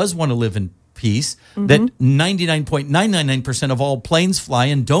humanity does want to live in peace, that 99.999% of all planes fly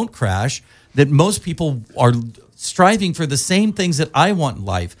and don't crash, that most people are striving for the same things that I want in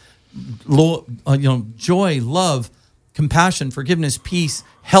life, joy, love, compassion, forgiveness, peace,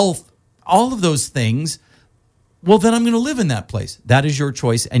 health, all of those things. Well, then I'm going to live in that place. That is your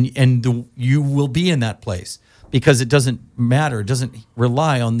choice, and you will be in that place because it doesn't matter. It doesn't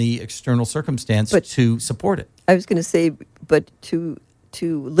rely on the external circumstance to support it. I was going to say, but to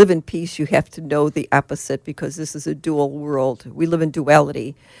live in peace, you have to know the opposite because this is a dual world. We live in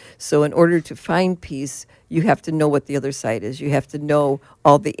duality. So in order to find peace, you have to know what the other side is. You have to know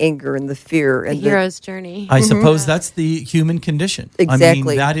all the anger and the fear. And the hero's journey. I suppose that's the human condition.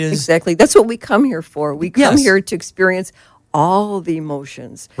 Exactly. I mean, exactly. That's what we come here for. We come here to experience all the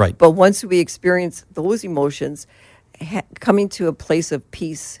emotions. Right. But once we experience those emotions, coming to a place of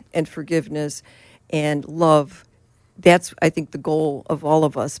peace and forgiveness and love, that's, I think, the goal of all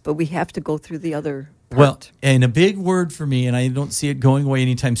of us. But we have to go through the other Well, and a big word for me, and I don't see it going away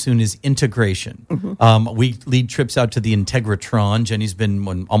anytime soon, is integration. We lead trips out to the Integratron. Jenny's been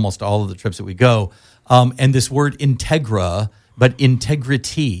on almost all of the trips that we go. And this word integra, but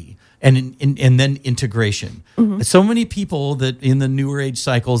integrity, and then integration. So many people that in the newer age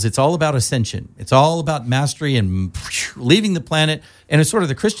cycles, it's all about ascension. It's all about mastery and leaving the planet. And it's sort of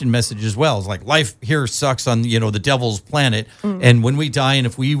the Christian message as well. It's like life here sucks on, the devil's planet. And when we die, and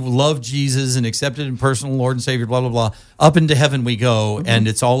if we love Jesus and accepted him personal Lord and Savior, blah, blah, blah, up into heaven we go. And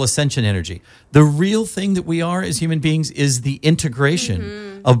it's all ascension energy. The real thing that we are as human beings is the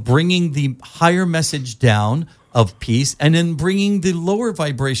integration of bringing the higher message down of peace, and then bringing the lower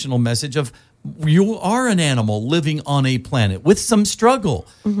vibrational message of you are an animal living on a planet with some struggle.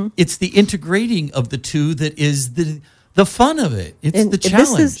 It's the integrating of the two that is the fun of it. It's the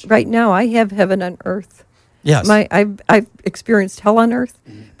challenge. This is right now. I have heaven on earth. Yes, I've experienced hell on earth,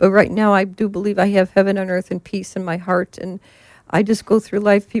 but right now I do believe I have heaven on earth and peace in my heart. And I just go through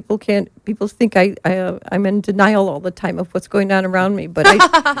life. People think I'm in denial all the time of what's going on around me, but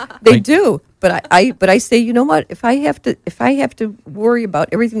they do. But I say, you know what? If I have to worry about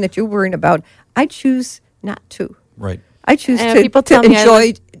everything that you're worrying about, I choose not to. Right. I choose And to people tell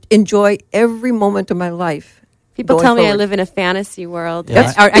me enjoy every moment of my life. People going tell me I forward. live in a fantasy world.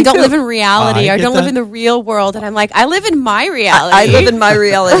 Yeah. Or I don't too. live in reality. I Or I get don't live that. in the real world. And I'm like, I live in my reality. I live in my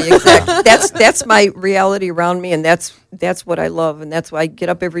reality. Exactly. That's my reality around me, and that's what I love, and that's why I get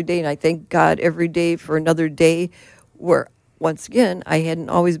up every day and I thank God every day for another day. Where once again, I hadn't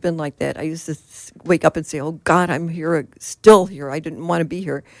always been like that. I used to wake up and say, "Oh God, I'm here, still here. I didn't want to be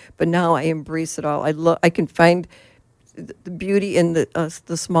here," but now I embrace it all. I can find the beauty in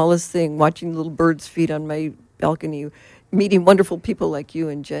the smallest thing. Watching little birds feed on my balcony. Meeting wonderful people like you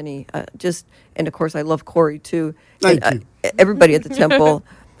and Jenny, and of course I love Corey too. Thank and, you. Everybody at the temple.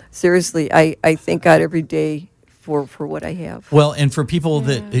 Seriously, I thank God every day for what I have. Well, and for people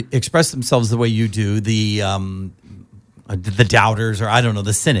that express themselves the way you do, the doubters, or I don't know,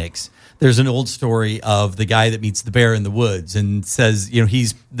 the cynics. There's an old story of the guy that meets the bear in the woods and says,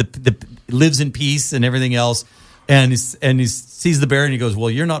 he's lives in peace and everything else. And he sees the bear and he goes, well,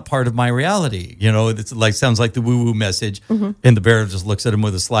 you're not part of my reality. It's like, sounds like the woo-woo message. And the bear just looks at him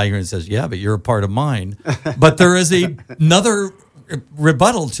with a sly grin and says, yeah, but you're a part of mine. But there is another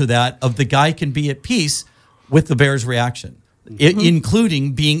rebuttal to that of the guy can be at peace with the bear's reaction,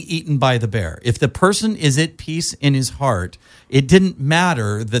 including being eaten by the bear. If the person is at peace in his heart, it didn't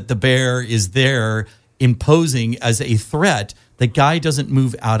matter that the bear is there imposing as a threat. The guy doesn't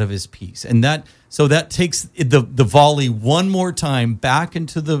move out of his peace. And that takes the volley one more time back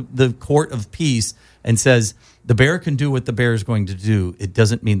into the court of peace and says, the bear can do what the bear is going to do. It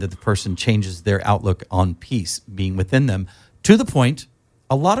doesn't mean that the person changes their outlook on peace being within them. To the point,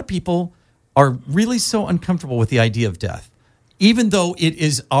 a lot of people are really so uncomfortable with the idea of death. Even though it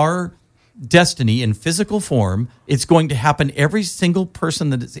is our destiny in physical form, it's going to happen every single person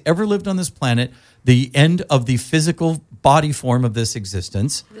that has ever lived on this planet, the end of the physical body form of this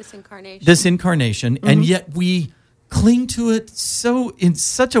existence, this incarnation, and yet we cling to it in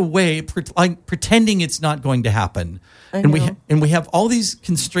such a way, like pretending it's not going to happen. And we have all these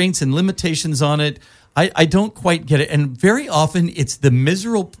constraints and limitations on it. I don't quite get it. And very often it's the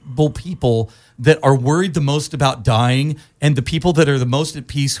miserable people that are worried the most about dying, and the people that are the most at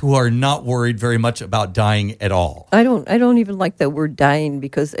peace who are not worried very much about dying at all. I don't even like that word dying,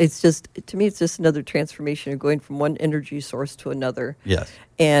 because it's just, to me, it's just another transformation of going from one energy source to another. Yes.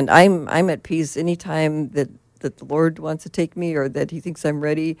 And I'm at peace anytime that the Lord wants to take me, or that he thinks I'm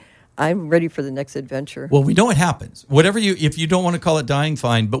ready. I'm ready for the next adventure. Well, we know it happens. If you don't want to call it dying,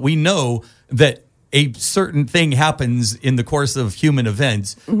 fine. But we know that a certain thing happens in the course of human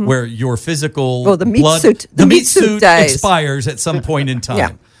events where your physical the meat blood, suit, the meat suit dies. expires at some point in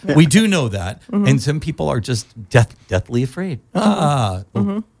time. Yeah. We do know that. And some people are just deathly afraid.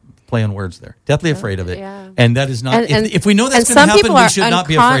 Play on words there. Deathly afraid of it. Yeah. And that is not, And if we know that's going to happen, we should not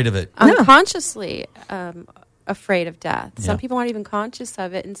be afraid of it. Unconsciously afraid of death. Some Yeah. people aren't even conscious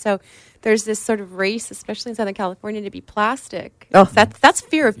of it. And so there's this sort of race, especially in Southern California, to be plastic. Oh. That's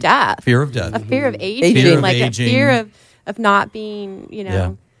fear of death. Fear of death. A fear of aging. Fear of like aging. a fear of not being,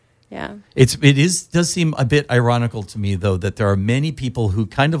 Yeah. It does seem a bit ironical to me, though, that there are many people who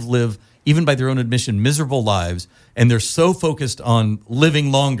kind of live, even by their own admission, miserable lives, and they're so focused on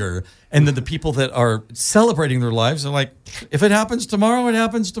living longer. And then the people that are celebrating their lives are like, if it happens tomorrow, it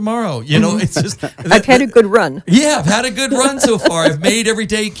happens tomorrow. You know, it's just... I've had a good run. Yeah, I've had a good run so far. I've made every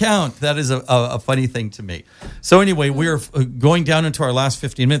day count. That is a funny thing to me. So anyway, we're going down into our last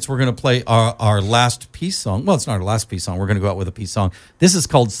 15 minutes. We're going to play our last peace song. Well, it's not our last peace song. We're going to go out with a peace song. This is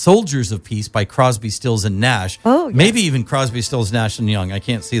called Soldiers of Peace by Crosby, Stills, and Nash. Oh, yes. Maybe even Crosby, Stills, Nash, and Young. I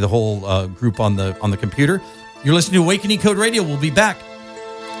can't see the whole group on the computer. You're listening to Awakening Code Radio. We'll be back.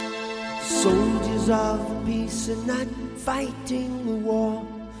 Soldiers of peace are not fighting the war,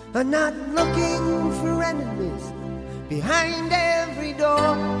 are not looking for enemies behind every door,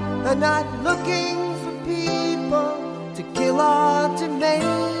 are not looking for people to kill or to maim.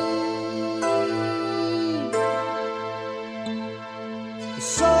 The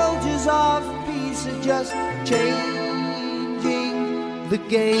soldiers of peace are just changing the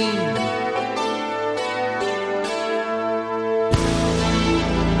game.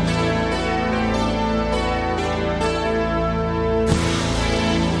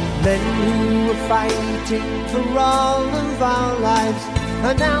 Men who were fighting for all of our lives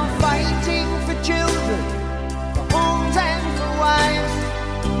are now fighting for children, for homes and for wives,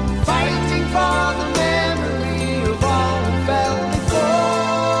 fighting for the memory of all who fell before.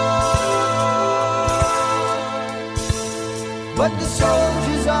 But the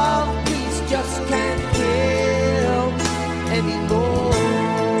soldiers of peace just can't kill anymore.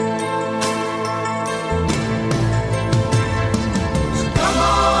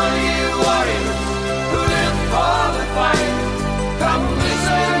 Come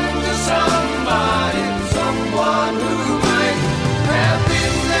listen to somebody, someone who might have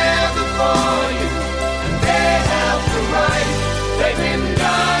been there before you, and they have the right. They've been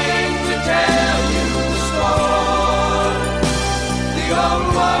dying to tell you the story. The old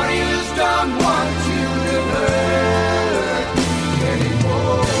warriors don't want you to hurt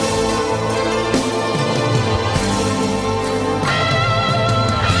anymore.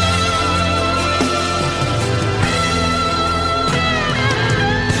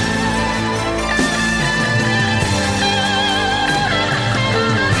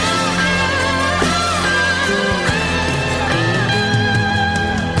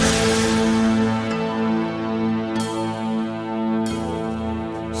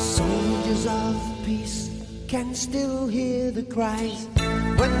 Can still hear the cries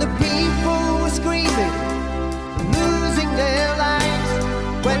when the people were screaming, losing their lives,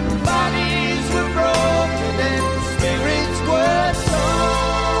 when bodies were broken and spirits were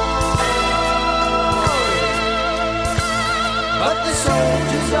torn. But the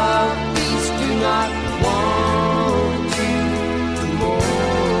soldiers of peace do not want you more.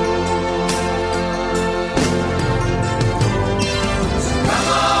 So come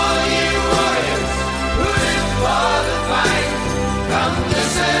on, you warriors who live for the fight, come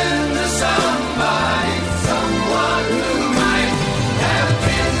listen to somebody, someone who might have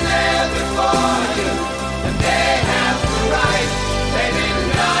been there before you, and they have the right. They've been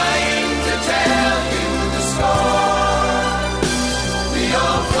dying to tell you the story. The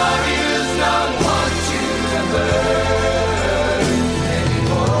old warriors don't want you to hurt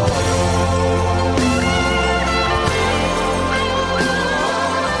anymore.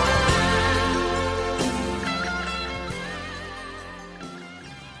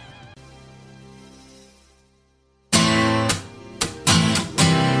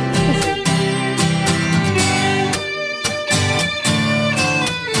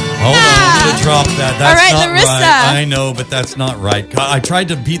 Hold on, I'm going to drop that. That's All right, not Larissa. right. I know, but that's not right. God, I tried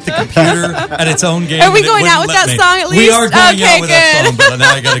to beat the computer at its own game. Are we and it going wouldn't out with let that me. song at least? We are going Okay, out with that good. song, but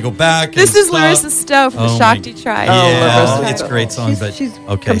now I got to go back. This and is stop. Larissa Stowe from the Oh, Shakti my- Tribe. Yeah, Larissa it's a Stowe. great song, but She's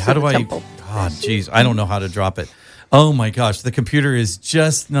okay, comes how from do the I? temple. God, jeez, I don't know how to drop it. Oh my gosh, the computer is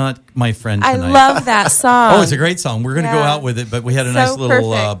just not my friend I tonight. love that song. Oh, it's a great song. We're going to go Yeah. out with it, but we had a So nice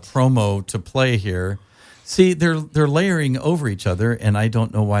little perfect. promo to play here. See, they're layering over each other, and I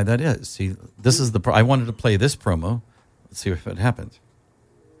don't know why that is. See, this is the I wanted to play this promo. Let's see if it happens.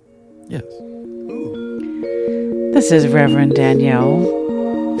 Yes. This is Reverend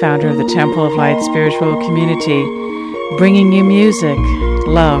Danielle, founder of the Temple of Light Spiritual Community, bringing you music,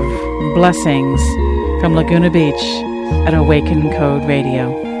 love, blessings from Laguna Beach at Awaken Code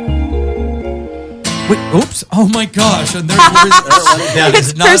Radio. Wait, oops! Oh my gosh! And there's that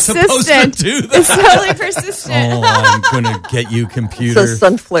is not supposed to do that. It's totally persistent. Oh, I'm gonna get you, computer. So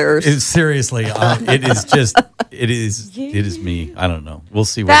sun flares. Seriously, it is just it is me. I don't know. We'll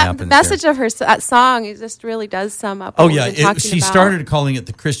see what That happens. message here. of her that song, it just really does sum up. Oh what yeah, we've been talking she about. started calling it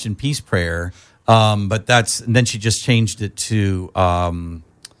the Christian Peace Prayer, but and then she just changed it to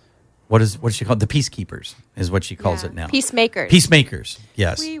what is she called? The Peacekeepers is what she calls it now. Peacemakers. Peacemakers.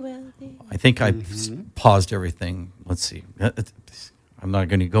 Yes. We will be. I think I paused everything. Let's see. I'm not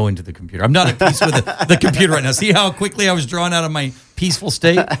going to go into the computer. I'm not at peace with the computer right now. See how quickly I was drawn out of my peaceful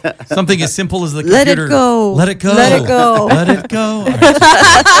state? Something as simple as the computer. Let it go. Let it go. Let it go. Let it go. All right.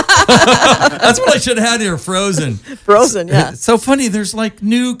 That's what I should have had here, Frozen. Frozen, yeah. It's so funny. There's like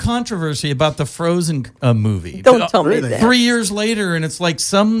new controversy about the Frozen movie. Don't tell me that. 3 years later, and it's like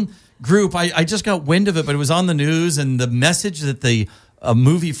some group, I just got wind of it, but it was on the news, and the message that the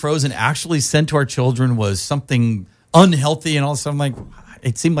movie Frozen actually sent to our children was something unhealthy and all of a sudden, like,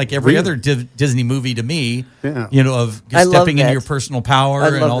 it seemed like every other Disney movie to me, of stepping into your personal power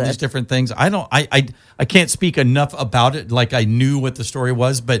and all these different things. I can't speak enough about it. Like I knew what the story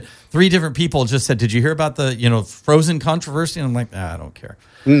was, but 3 different people just said, "Did you hear about the Frozen controversy?" And I'm like, I don't care.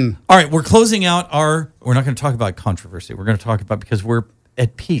 All right, we're closing out we're not going to talk about controversy. We're going to talk about, because we're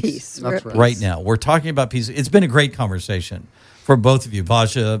at peace. That's right. Right now. We're talking about peace. It's been a great conversation for both of you.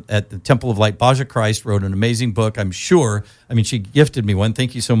 Baja at the Temple of Light, Baja Christ, wrote an amazing book, I'm sure. I mean, she gifted me one.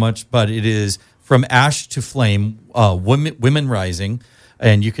 Thank you so much. But it is From Ash to Flame, Women Rising.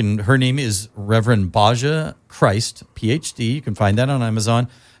 And her name is Reverend Baja Christ, PhD. You can find that on Amazon.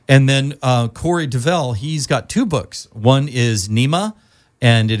 And then Corey DeVell, he's got 2 books. One is Nema,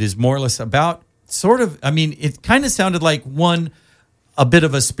 and it is more or less about it kind of sounded like a bit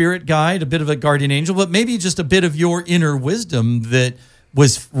of a spirit guide, a bit of a guardian angel, but maybe just a bit of your inner wisdom that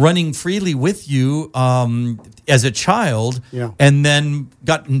was running freely with you as a child, and then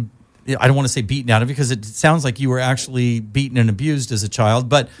gotten, I don't want to say beaten out of it, because it sounds like you were actually beaten and abused as a child,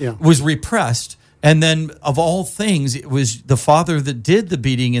 but was repressed. And then, of all things, it was the father that did the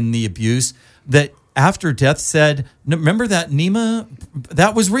beating and the abuse that after death said, remember that Nema,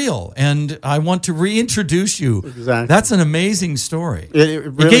 that was real, and I want to reintroduce you. Exactly. That's an amazing story. It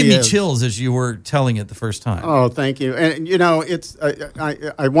really gave me is. chills as you were telling it the first time. Oh, thank you. And, it's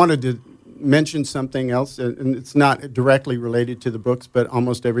I wanted to mention something else, and it's not directly related to the books, but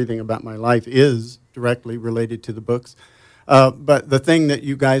almost everything about my life is directly related to the books. But the thing that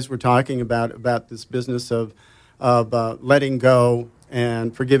you guys were talking about this business of letting go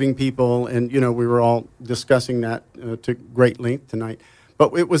and forgiving people, and we were all discussing that to great length tonight.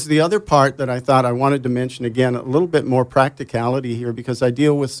 But it was the other part that I thought I wanted to mention again, a little bit more practicality here, because I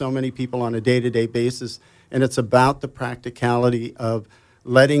deal with so many people on a day-to-day basis, and it's about the practicality of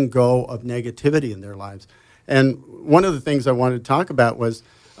letting go of negativity in their lives. And one of the things I wanted to talk about was,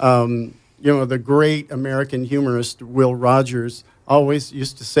 the great American humorist Will Rogers always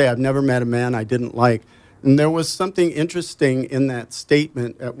used to say, "I've never met a man I didn't like." And there was something interesting in that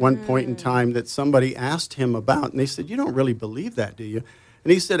statement at one point in time that somebody asked him about, and they said, "You don't really believe that, do you?"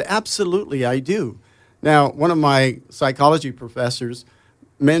 And he said, "Absolutely, I do." Now, one of my psychology professors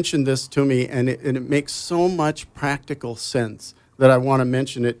mentioned this to me, and it makes so much practical sense that I want to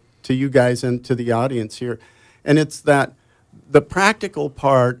mention it to you guys and to the audience here. And it's that the practical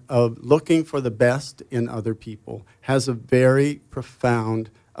part of looking for the best in other people has a very profound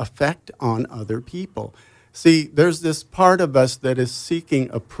effect on other people. See, there's this part of us that is seeking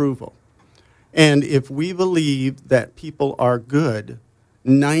approval. And if we believe that people are good,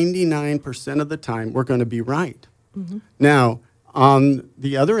 99% of the time, we're going to be right. Mm-hmm. Now, on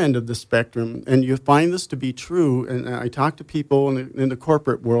the other end of the spectrum, and you find this to be true, and I talk to people in the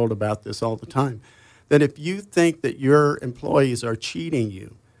corporate world about this all the time, that if you think that your employees are cheating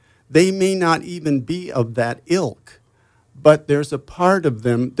you, they may not even be of that ilk, but there's a part of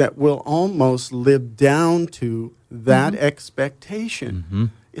them that will almost live down to that expectation.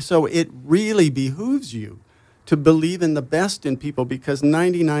 Mm-hmm. So it really behooves you to believe in the best in people, because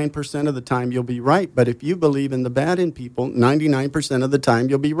 99% of the time you'll be right. But if you believe in the bad in people, 99% of the time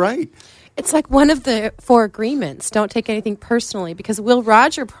you'll be right. It's like one of the 4 agreements. Don't take anything personally, because Will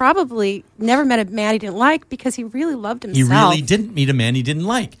Rogers probably never met a man he didn't like because he really loved himself. He really didn't meet a man he didn't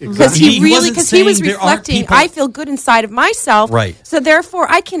like. Because he was reflecting, I feel good inside of myself. Right. So therefore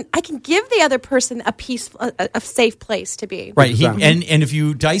I can give the other person a safe place to be. Right. Exactly. And if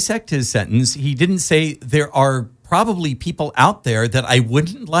you dissect his sentence, he didn't say there are probably people out there that I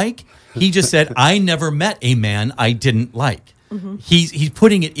wouldn't like. He just said, I never met a man I didn't like. Mm-hmm. He's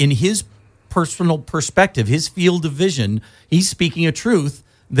putting it in his personal perspective, his field of vision. He's speaking a truth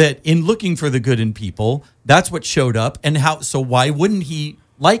that in looking for the good in people, that's what showed up. And so why wouldn't he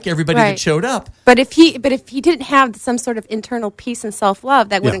like everybody Right. that showed up. But if he didn't have some sort of internal peace and self-love,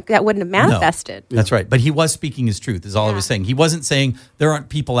 that wouldn't have manifested. No, that's right. But he was speaking his truth, is all I was saying. He wasn't saying there aren't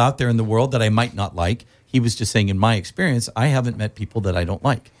people out there in the world that I might not like. He was just saying, in my experience, I haven't met people that I don't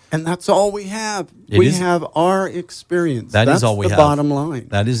like. And that's all we have. It We is- have our experience. That is That's all we the have. bottom line.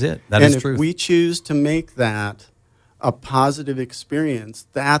 That is it. That and is true. if we choose to make that a positive experience,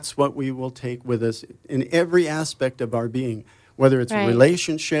 that's what we will take with us in every aspect of our being, whether it's Right. a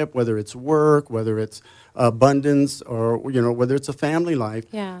relationship, whether it's work, whether it's abundance, or whether it's a family life.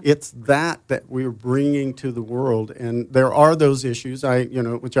 Yeah. It's that we're bringing to the world, and there are those issues.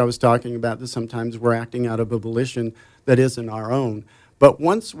 Which I was talking about. That sometimes we're acting out of a volition that isn't our own. But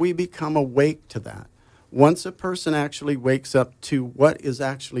once we become awake to that, once a person actually wakes up to what is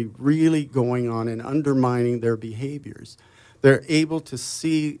actually really going on and undermining their behaviors, they're able to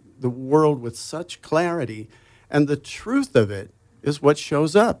see the world with such clarity. And the truth of it is what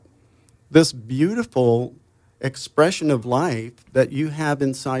shows up. This beautiful expression of life that you have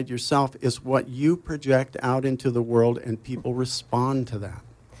inside yourself is what you project out into the world, and people respond to that.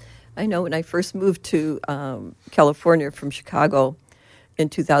 I know when I first moved to California from Chicago in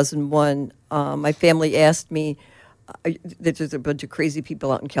 2001, my family asked me, there's a bunch of crazy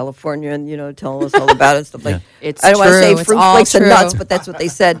people out in California and, telling us all about it and stuff like It's I don't want to true. say It's fruit all flakes and true. nuts, but that's what they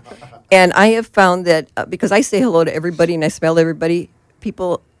said. And I have found that because I say hello to everybody and I smell everybody,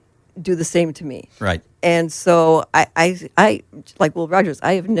 people do the same to me. Right. And so I like Will Rogers,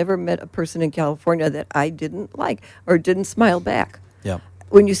 I have never met a person in California that I didn't like or didn't smile back. Yeah.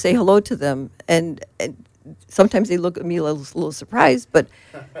 When you say hello to them, and sometimes they look at me a little surprised, but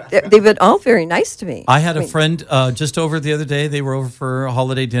they've been all very nice to me. I had a friend just over the other day. They were over for a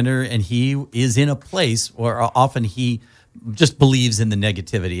holiday dinner, and he is in a place where often he just believes in the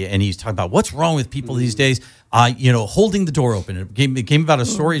negativity, and he's talking about what's wrong with people these days. Holding the door open. It came about a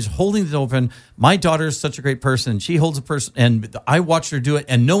story. He's holding the door open. My daughter is such a great person. She holds a person, and I watched her do it,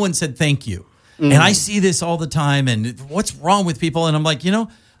 and no one said thank you. And I see this all the time, and what's wrong with people? And I'm like,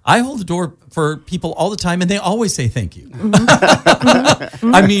 I hold the door for people all the time, and they always say thank you.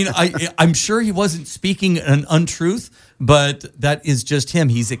 I mean, I'm sure he wasn't speaking an untruth, but that is just him.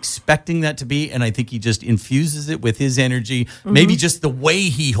 He's expecting that to be, and I think he just infuses it with his energy. Maybe just the way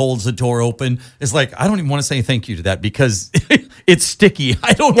he holds the door open is like, I don't even want to say thank you to that because it's sticky.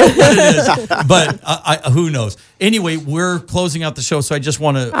 I don't know what it is, but who knows? Anyway, we're closing out the show, so I just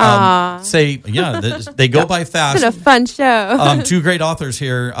want to say, they go by fast. It's been a fun show. Two great authors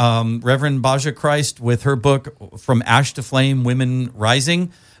here. Reverend Baja Christ with her book From Ash to Flame, Women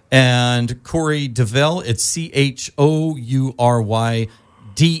Rising, and Corey DeVille. It's CHOURYDEVELLE.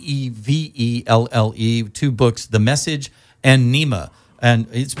 Two books, The Message and Nima. And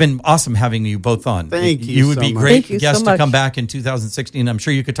it's been awesome having you both on. Thank you. You would be so much. great Thank you guest so to much. come back in 2016. I'm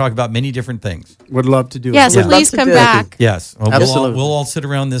sure you could talk about many different things. Would love to do it. Yes, Would love please to come do it. back. Yes. Well, Absolutely. we'll all sit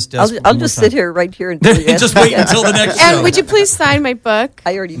around this desk. I'll just sit here right here until you ask Just me. wait until the next show. And would you please sign my book?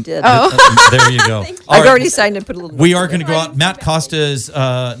 I already did. Oh. There you go. All I've right. already signed and put a little. We are going to go out. Matt Costa is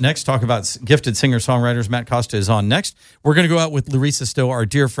next. Talk about gifted singer-songwriters. Matt Costa is on next. We're going to go out with Larissa Stowe, our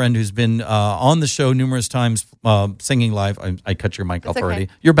dear friend who's been on the show numerous times, singing live. I cut your mic off okay. already.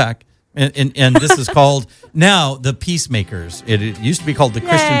 You're back. And this is called now the Peacemakers. It used to be called the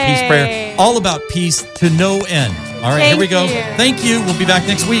Christian Yay. Peace Prayer. All about peace to no end. All right, here we go. Thank you. Thank you. We'll be back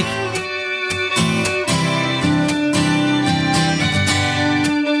next week.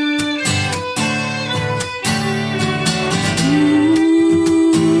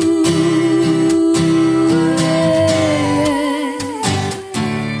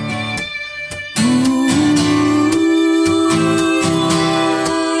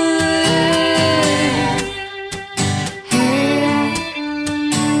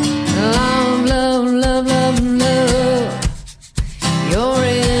 Love, love, love, love, love. Your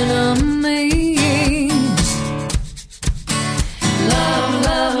enemies. Love,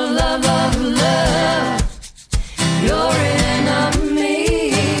 love, love, love, love. Your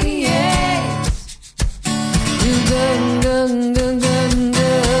enemies. Do good, good, good, good,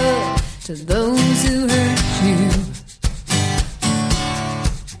 good to those who hurt you.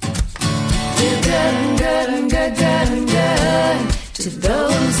 Do good, good, good, good, good to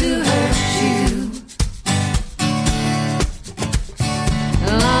those who hurt you.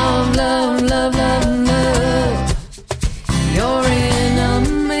 Love, love, love, love, love. Your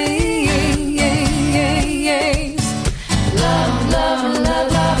enemies. Love, love,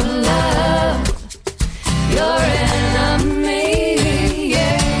 love, love, love. Your enemies.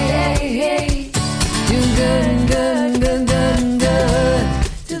 Do good, good, good, good, good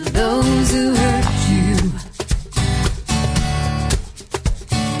to those who hurt you.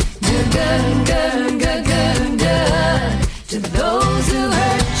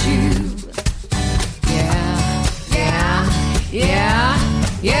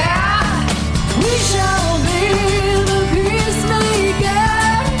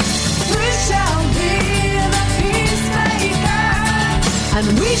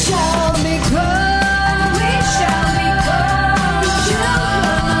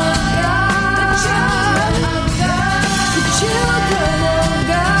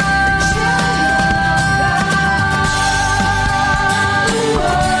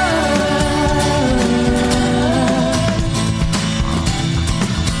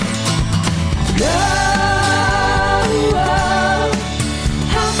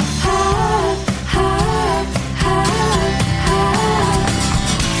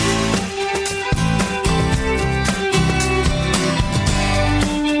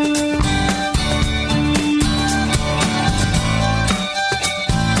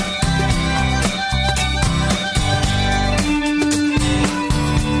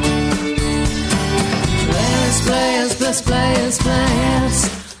 bless,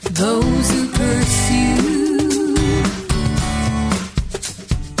 bless those who curse you.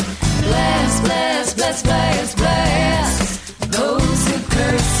 Bless, bless, bless, bless, bless those who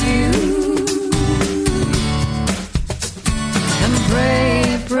curse you. And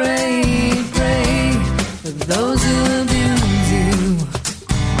pray, pray, pray for those who abuse you.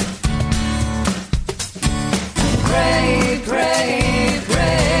 Pray, pray,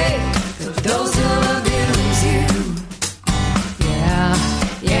 pray for those who abuse you. Yeah,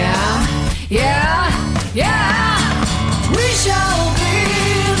 yeah, yeah, yeah. We shall be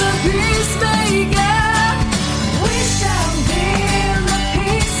the peacemaker. We shall be the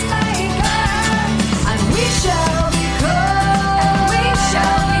peacemaker. And we shall be called. We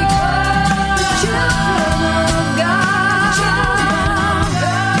shall be called the children of God.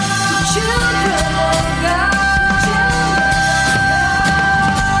 The children of God.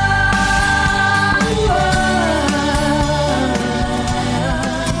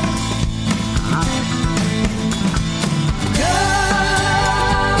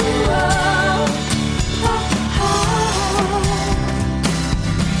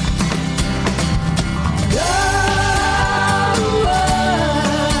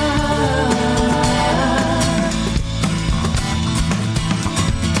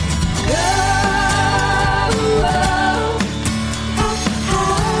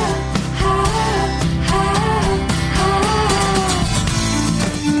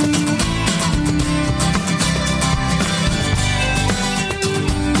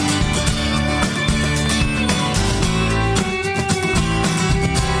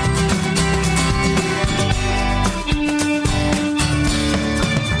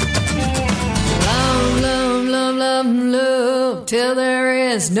 Till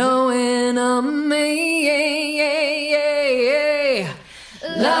there is no enemy.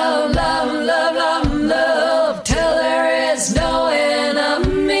 Love, love, love, love, love, till there is no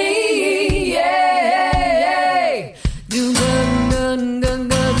enemy. Do good, good, good,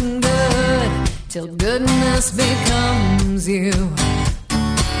 good, good, till goodness becomes you.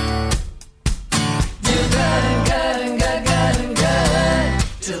 Do good, good, good, good, good,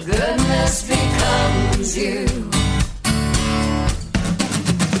 till goodness becomes you.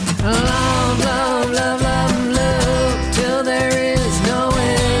 Love, love, love, love, love, till there is no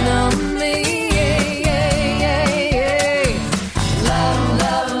enemy. Love,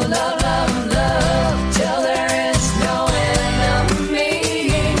 love, love, love, love, till there is no enemy.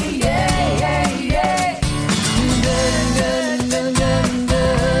 Good, good, good, good,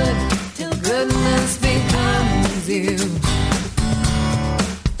 good, till goodness becomes you.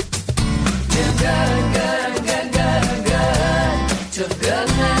 Do good, good, good, good, good, till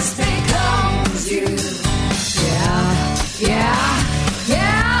goodness becomes you. Yeah, yeah,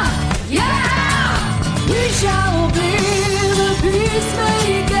 yeah, yeah. We shall be the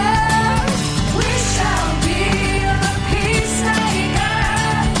peacemakers. We shall be the peacemakers.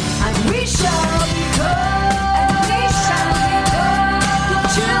 And we shall be called. And we shall be called the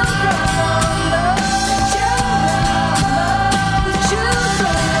children of love. The children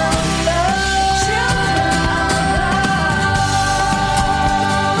of love. The children of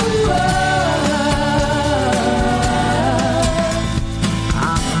love.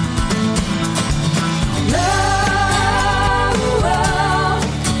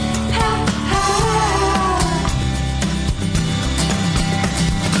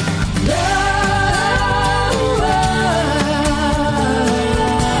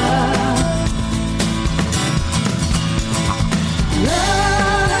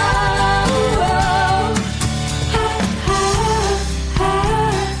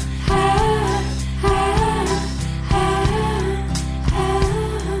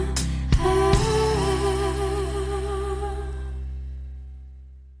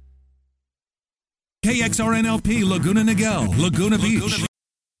 KXRNLP Laguna Niguel, Laguna Beach.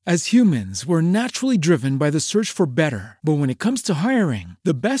 As humans, we're naturally driven by the search for better. But when it comes to hiring,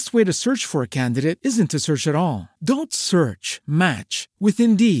 the best way to search for a candidate isn't to search at all. Don't search, match with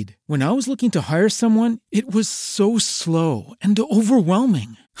Indeed. When I was looking to hire someone, it was so slow and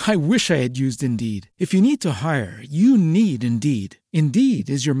overwhelming. I wish I had used Indeed. If you need to hire, you need Indeed. Indeed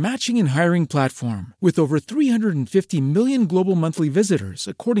is your matching and hiring platform with over 350 million global monthly visitors,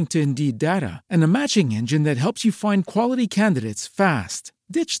 according to Indeed data, and a matching engine that helps you find quality candidates fast.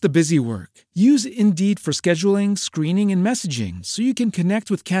 Ditch the busy work. Use Indeed for scheduling, screening, and messaging so you can connect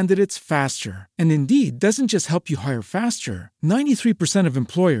with candidates faster. And Indeed doesn't just help you hire faster. 93% of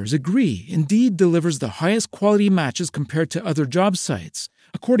employers agree Indeed delivers the highest quality matches compared to other job sites,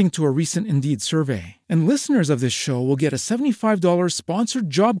 according to a recent Indeed survey. And listeners of this show will get a $75 sponsored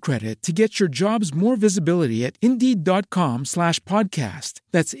job credit to get your jobs more visibility at Indeed.com/podcast.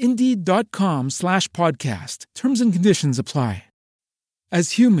 That's Indeed.com/podcast. Terms and conditions apply.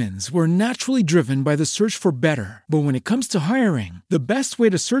 As humans, we're naturally driven by the search for better. But when it comes to hiring, the best way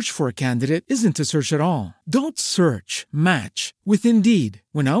to search for a candidate isn't to search at all. Don't search, match with Indeed.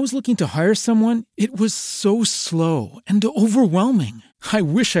 When I was looking to hire someone, it was so slow and overwhelming. I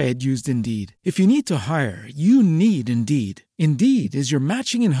wish I had used Indeed. If you need to hire, you need Indeed. Indeed is your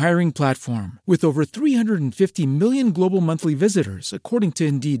matching and hiring platform with over 350 million global monthly visitors, according to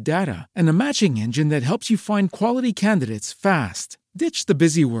Indeed data, and a matching engine that helps you find quality candidates fast. Ditch the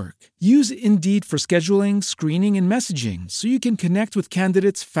busy work. Use Indeed for scheduling, screening, and messaging so you can connect with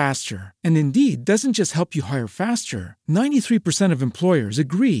candidates faster. And Indeed doesn't just help you hire faster. 93% of employers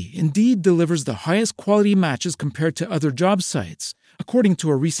agree Indeed delivers the highest quality matches compared to other job sites, according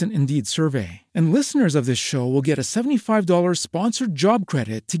to a recent Indeed survey. And listeners of this show will get a $75 sponsored job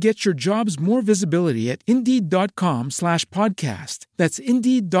credit to get your jobs more visibility at Indeed.com/podcast. That's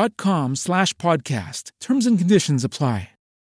Indeed.com/podcast. Terms and conditions apply.